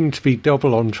seemed to be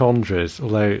double entendres,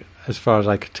 although as far as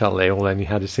I could tell they all only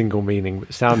had a single meaning,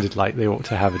 but sounded like they ought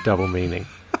to have a double meaning.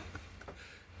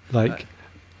 Like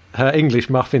her English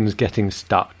muffins getting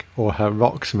stuck, or her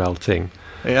rocks melting,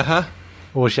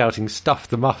 or shouting "stuff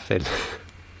the muffin."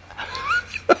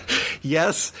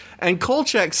 Yes, and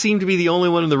Kolchak seemed to be the only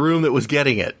one in the room that was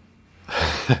getting it.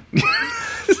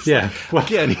 Yeah, well,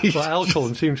 again,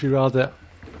 Elkhorn seemed to be rather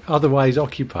otherwise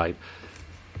occupied.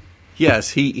 Yes,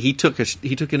 he took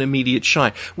an immediate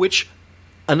shine. Which,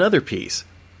 another piece,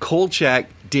 Kolchak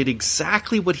did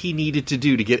exactly what he needed to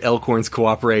do to get Elkhorn's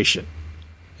cooperation.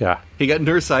 Yeah. He got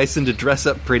Nurse Ison to dress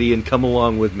up pretty and come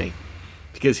along with me,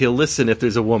 because he'll listen if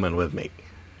there's a woman with me.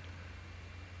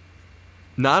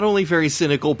 Not only very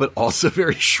cynical, but also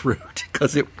very shrewd,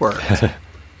 because it worked.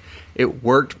 It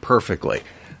worked perfectly.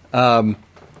 Yeah,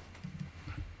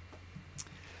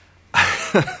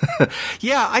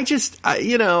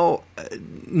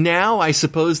 now I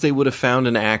suppose they would have found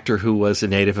an actor who was a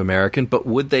Native American, but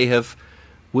would they have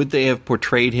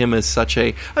portrayed him as such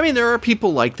a... I mean, there are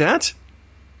people like that.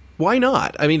 Why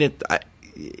not? I mean,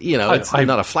 it's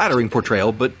not a flattering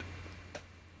portrayal, but,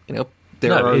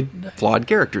 there are flawed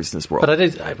characters in this world. But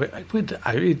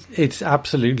it's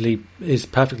absolutely, is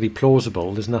perfectly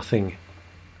plausible. There's nothing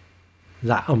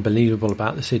that unbelievable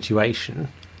about the situation.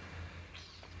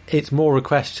 It's more a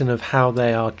question of how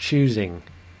they are choosing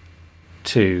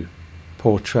to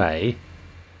portray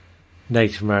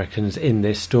Native Americans in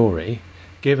this story,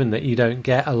 given that you don't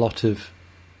get a lot of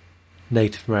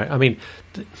Native American... I mean,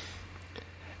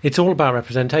 it's all about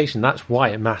representation. That's why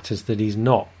it matters that he's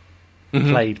not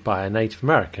played by a Native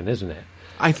American, isn't it?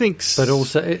 I think But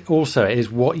also it is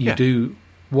what you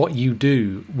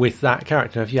do with that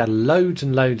character. If you had loads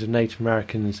and loads of Native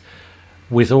Americans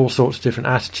with all sorts of different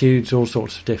attitudes, all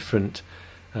sorts of different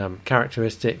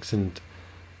characteristics, and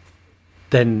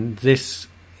then this,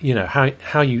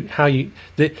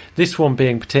 this one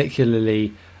being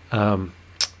particularly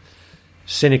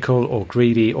cynical or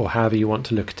greedy, or however you want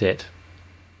to look at it,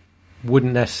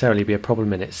 wouldn't necessarily be a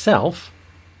problem in itself.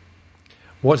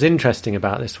 What's interesting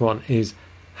about this one is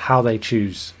how they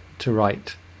choose to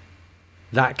write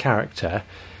that character,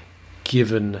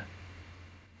 given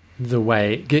the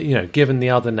way, given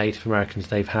the other Native Americans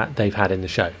they've had in the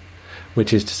show,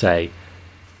 which is to say,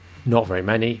 not very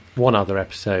many. One other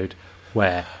episode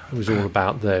where it was all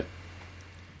about the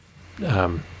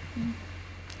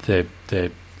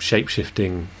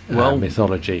shape-shifting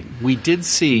mythology. We did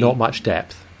see not much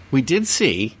depth. We did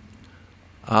see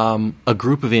a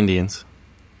group of Indians,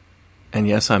 and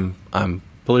yes, I'm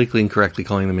politically incorrectly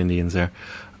calling them Indians there.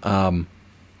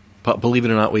 But believe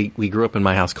it or not, we grew up in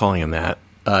my house calling them that,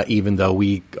 even though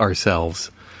we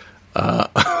ourselves, I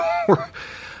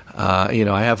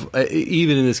have,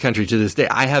 even in this country to this day,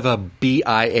 I have a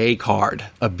BIA card,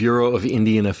 a Bureau of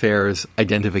Indian Affairs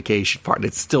identification card.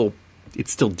 It's still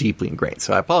deeply ingrained.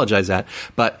 So I apologize that,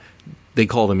 but they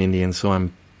call them Indians, so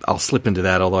I'll slip into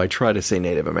that, although I try to say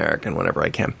Native American whenever I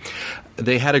can.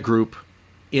 They had a group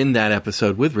in that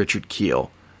episode with Richard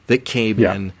Keel that came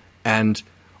in, and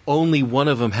only one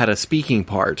of them had a speaking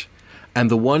part, and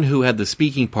the one who had the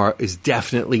speaking part is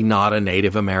definitely not a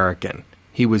Native American.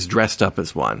 He was dressed up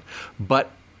as one.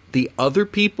 But the other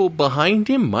people behind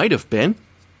him might have been.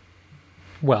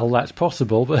 Well, that's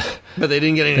possible, but they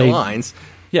didn't get any lines.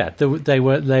 Yeah, they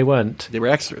weren't. They were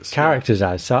extras, characters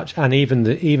as such, and even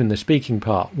the speaking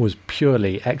part was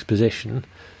purely exposition.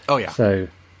 Oh yeah. So,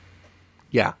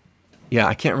 yeah,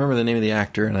 I can't remember the name of the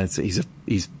actor, and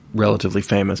he's relatively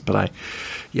famous, but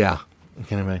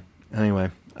anyway.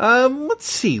 Let's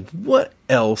see, what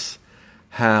else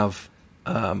have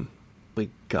we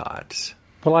got?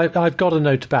 Well, I've got a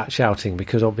note about shouting,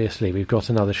 because obviously we've got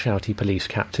another shouty police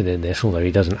captain in this, although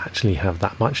he doesn't actually have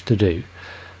that much to do.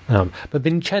 But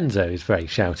Vincenzo is very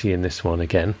shouty in this one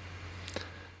again.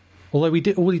 Although we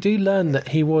do learn that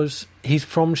he's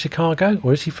from Chicago,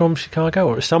 or is he from Chicago?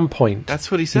 Or at some point,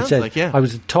 that's what he sounds like. Yeah, I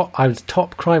was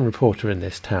top crime reporter in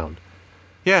this town.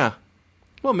 Yeah,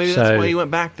 well, maybe that's why he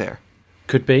went back there.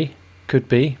 Could be,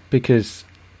 because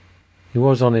he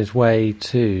was on his way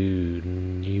to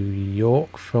New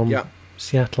York from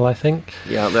Seattle, I think.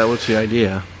 Yeah, that was the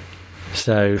idea.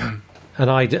 So, and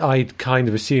I'd kind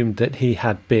of assumed that he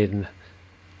had been,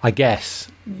 I guess,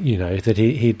 that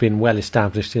he'd been well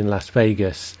established in Las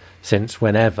Vegas since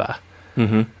whenever,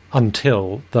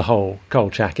 until the whole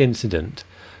Kolchak incident.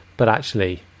 But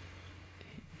actually,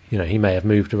 he may have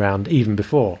moved around even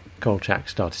before Kolchak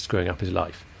started screwing up his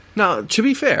life. Now, to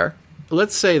be fair,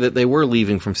 let's say that they were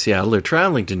leaving from Seattle, they're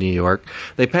traveling to New York,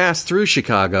 they pass through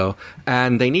Chicago,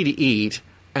 and they need to eat,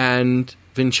 and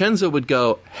Vincenzo would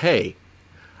go, hey,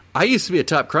 I used to be a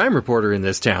top crime reporter in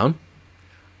this town.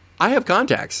 I have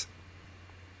contacts.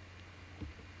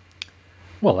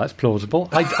 Well, that's plausible.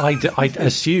 I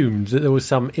assumed that there was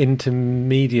some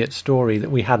intermediate story that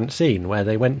we hadn't seen, where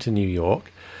they went to New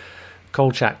York,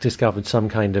 Kolchak discovered some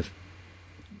kind of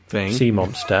sea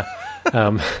monster,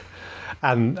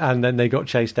 and then they got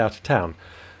chased out of town,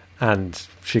 and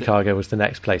Chicago was the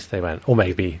next place they went, or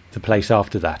maybe the place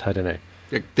after that. I don't know.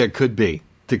 There could be.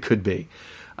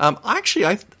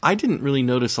 Actually, I didn't really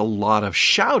notice a lot of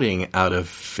shouting out of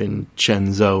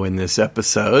Vincenzo in this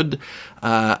episode.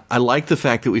 I like the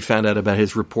fact that we found out about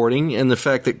his reporting and the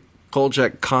fact that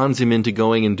Kolchak cons him into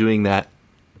going and doing that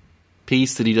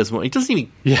piece that he doesn't want. He doesn't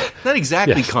even, not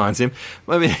exactly cons him.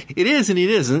 I mean, it is and it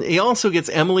isn't. He also gets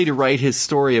Emily to write his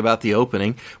story about the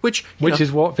opening, which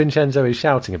is what Vincenzo is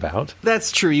shouting about.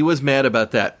 That's true. He was mad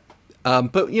about that.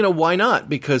 But, why not?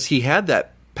 Because he had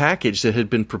that package that had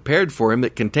been prepared for him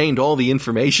that contained all the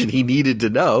information he needed to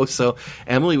know. So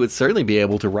Emily would certainly be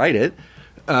able to write it.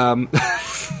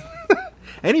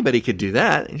 Anybody could do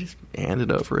that. You just hand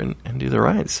it over and do the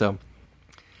right. So,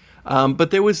 but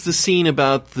there was the scene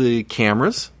about the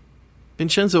cameras.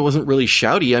 Vincenzo wasn't really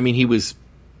shouty. I mean, he was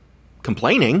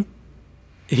complaining.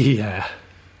 Yeah.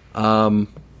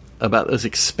 About those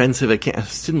expensive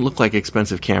cameras. Didn't look like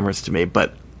expensive cameras to me,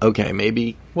 but okay,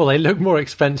 maybe. Well, they look more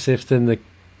expensive than the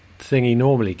thing he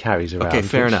normally carries around. Okay,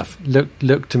 fair enough.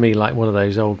 Looked to me like one of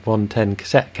those old 110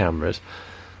 cassette cameras.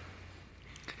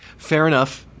 Fair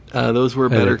enough. Those were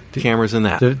better cameras than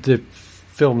that. The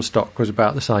film stock was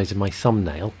about the size of my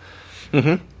thumbnail.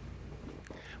 Mm-hmm.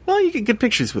 Well, you get good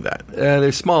pictures with that.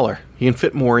 They're smaller. You can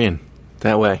fit more in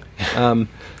that way.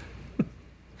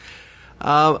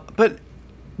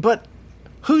 But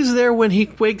who's there when he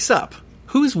wakes up?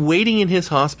 Who's waiting in his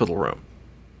hospital room?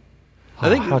 I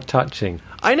think how touching.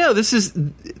 I know,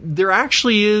 there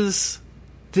actually is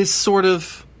this sort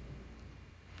of...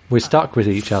 We're stuck with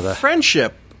each other.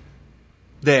 Friendship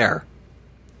there.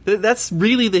 That's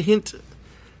really the hint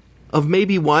of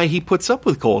maybe why he puts up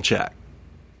with Kolchak.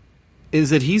 Is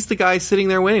that he's the guy sitting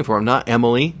there waiting for him, not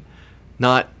Emily,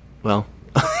 not, well,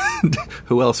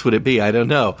 who else would it be? I don't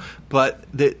know. But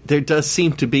there does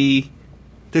seem to be,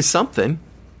 there's something.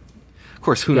 Of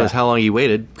course, who knows how long he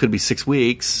waited. Could be 6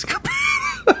 weeks.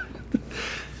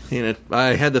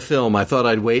 I had the film. I thought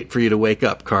I'd wait for you to wake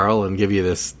up, Carl, and give you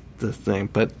this thing.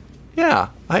 But yeah,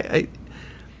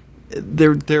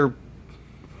 they're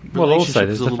well, also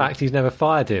there's the fact he's never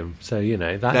fired him, so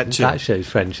that shows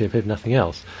friendship, if nothing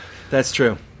else. That's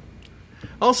true.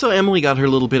 Also, Emily got her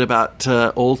little bit about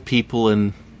old people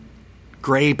and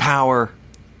gray power.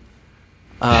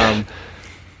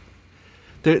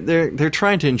 They're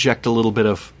trying to inject a little bit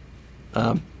of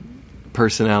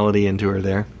personality into her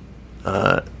there.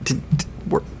 Didn't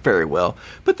work very well.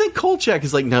 But then Kolchak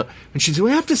is like, no. And she's,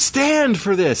 we have to stand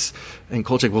for this. And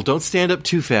Kolchak, well, don't stand up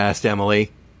too fast,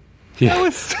 Emily. Yeah.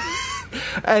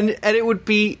 And it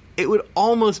would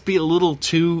almost be a little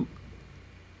too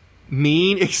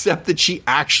mean, except that she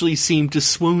actually seemed to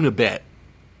swoon a bit.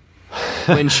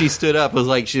 When she stood up, I was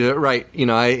like, right,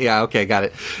 okay, got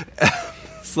it.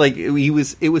 It's like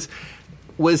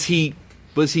was he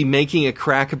making a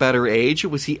crack about her age, or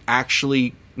was he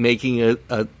actually making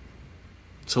a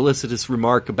solicitous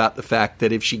remark about the fact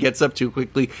that if she gets up too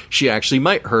quickly, she actually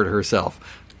might hurt herself?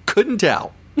 Couldn't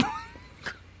tell.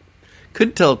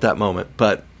 Couldn't tell at that moment,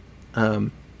 but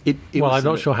it well, was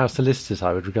I'm not sure how solicitous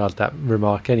I would regard that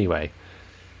remark anyway.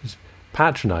 It's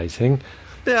patronising.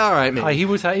 Yeah, all right, maybe. It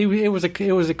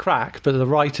was a crack, but the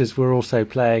writers were also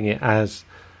playing it as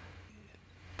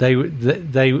they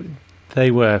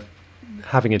were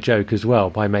having a joke as well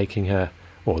by making her,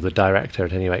 or the director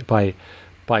at any rate, by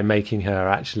making her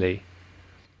actually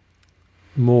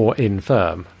more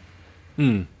infirm,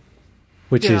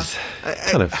 which is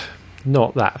kind of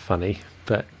not that funny,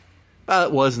 but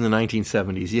it was in the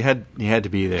 1970s. You had to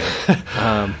be there.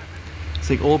 It's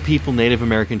like old people, Native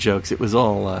American jokes. It was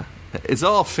all. It's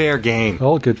all fair game.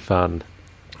 All good fun.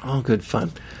 All good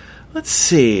fun. Let's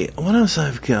see. What else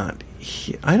I've got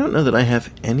here? I don't know that I have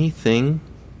anything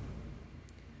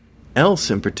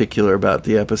else in particular about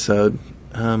the episode.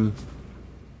 I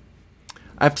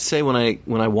have to say, when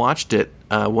I watched it,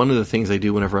 one of the things I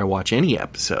do whenever I watch any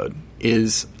episode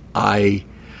is I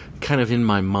kind of in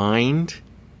my mind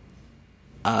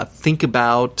think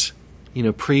about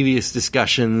previous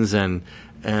discussions and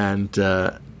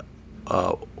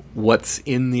what's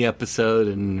in the episode,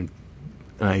 and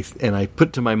I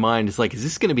put to my mind, it's like, is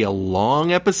this going to be a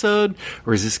long episode,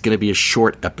 or is this going to be a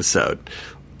short episode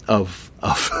of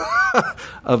the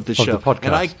show? The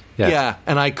podcast.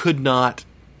 And I could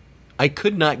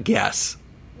not guess.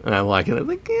 And I like it. I'm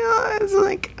like, it's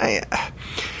like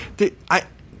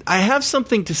I have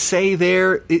something to say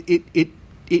there. It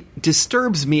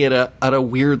disturbs me at a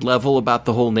weird level about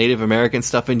the whole Native American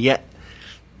stuff, and yet,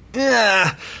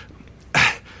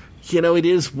 it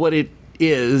is what it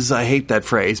is. I hate that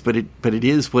phrase, but it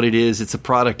is what it is. It's a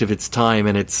product of its time,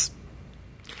 and it's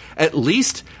at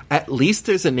least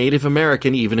there's a Native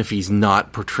American, even if he's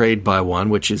not portrayed by one,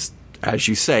 which is as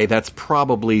you say, that's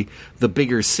probably the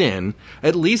bigger sin.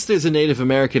 At least there's a Native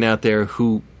American out there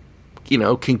who,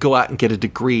 can go out and get a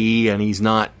degree, and he's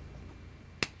not,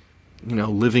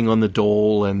 living on the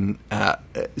dole. And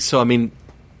so, I mean,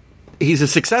 he's a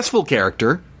successful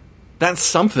character. That's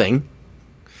something.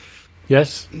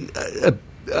 Yes.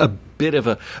 A bit of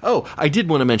a... Oh, I did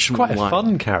want to mention quite one a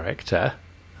fun character.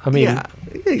 I mean, yeah.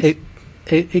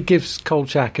 It gives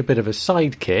Kolchak a bit of a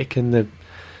sidekick, and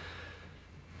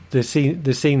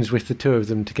the scenes with the two of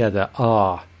them together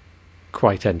are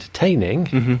quite entertaining.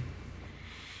 Mm-hmm.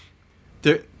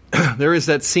 There is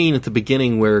that scene at the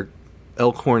beginning where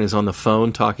Elkhorn is on the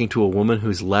phone talking to a woman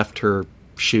who's left her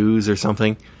shoes or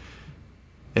something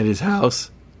at his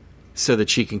house so that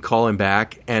she can call him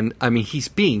back. And, I mean, he's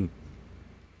being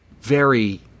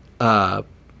very...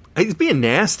 he's being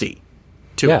nasty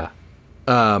to her.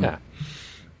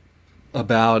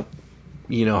 About,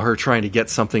 her trying to get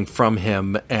something from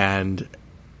him. And,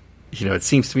 it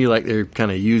seems to me like they're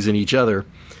kind of using each other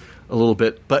a little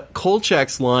bit. But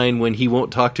Kolchak's line when he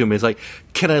won't talk to him is like,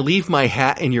 "Can I leave my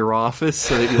hat in your office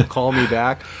so that you'll call me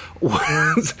back?"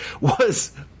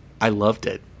 was I loved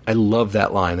it. I love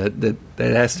that line. That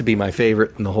has to be my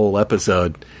favorite in the whole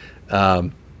episode.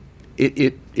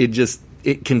 It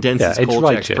condenses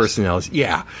Kolchak's personality.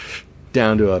 Yeah,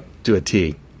 down to a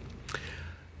T.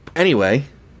 Anyway,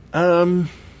 I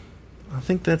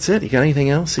think that's it. You got anything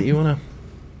else that you want to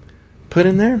put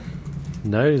in there?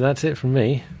 No, that's it from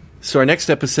me. So our next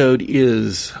episode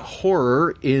is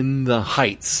Horror in the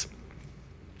Heights,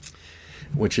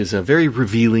 which is a very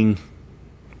revealing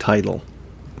title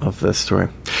of this story.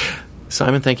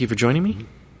 Simon, thank you for joining me.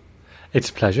 It's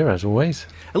a pleasure, as always.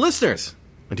 And listeners,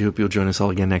 I do hope you'll join us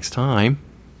all again next time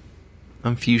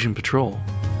on Fusion Patrol.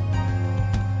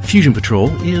 Fusion Patrol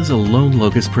is a Lone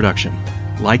Locust production.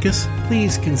 Like us,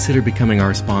 please consider becoming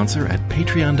our sponsor at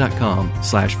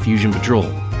patreon.com/Fusion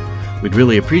Patrol. We'd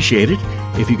really appreciate it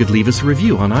if you could leave us a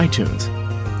review on iTunes.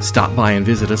 Stop by and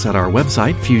visit us at our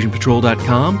website,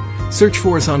 fusionpatrol.com. Search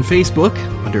for us on Facebook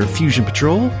under Fusion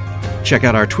Patrol. Check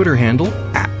out our Twitter handle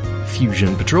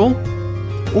 @Fusion Patrol.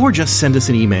 Or just send us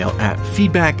an email at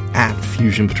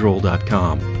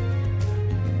feedback@fusionpatrol.com.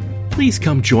 Please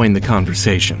come join the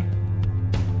conversation.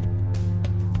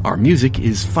 Our music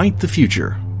is Fight the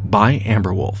Future by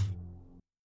Amberwolf.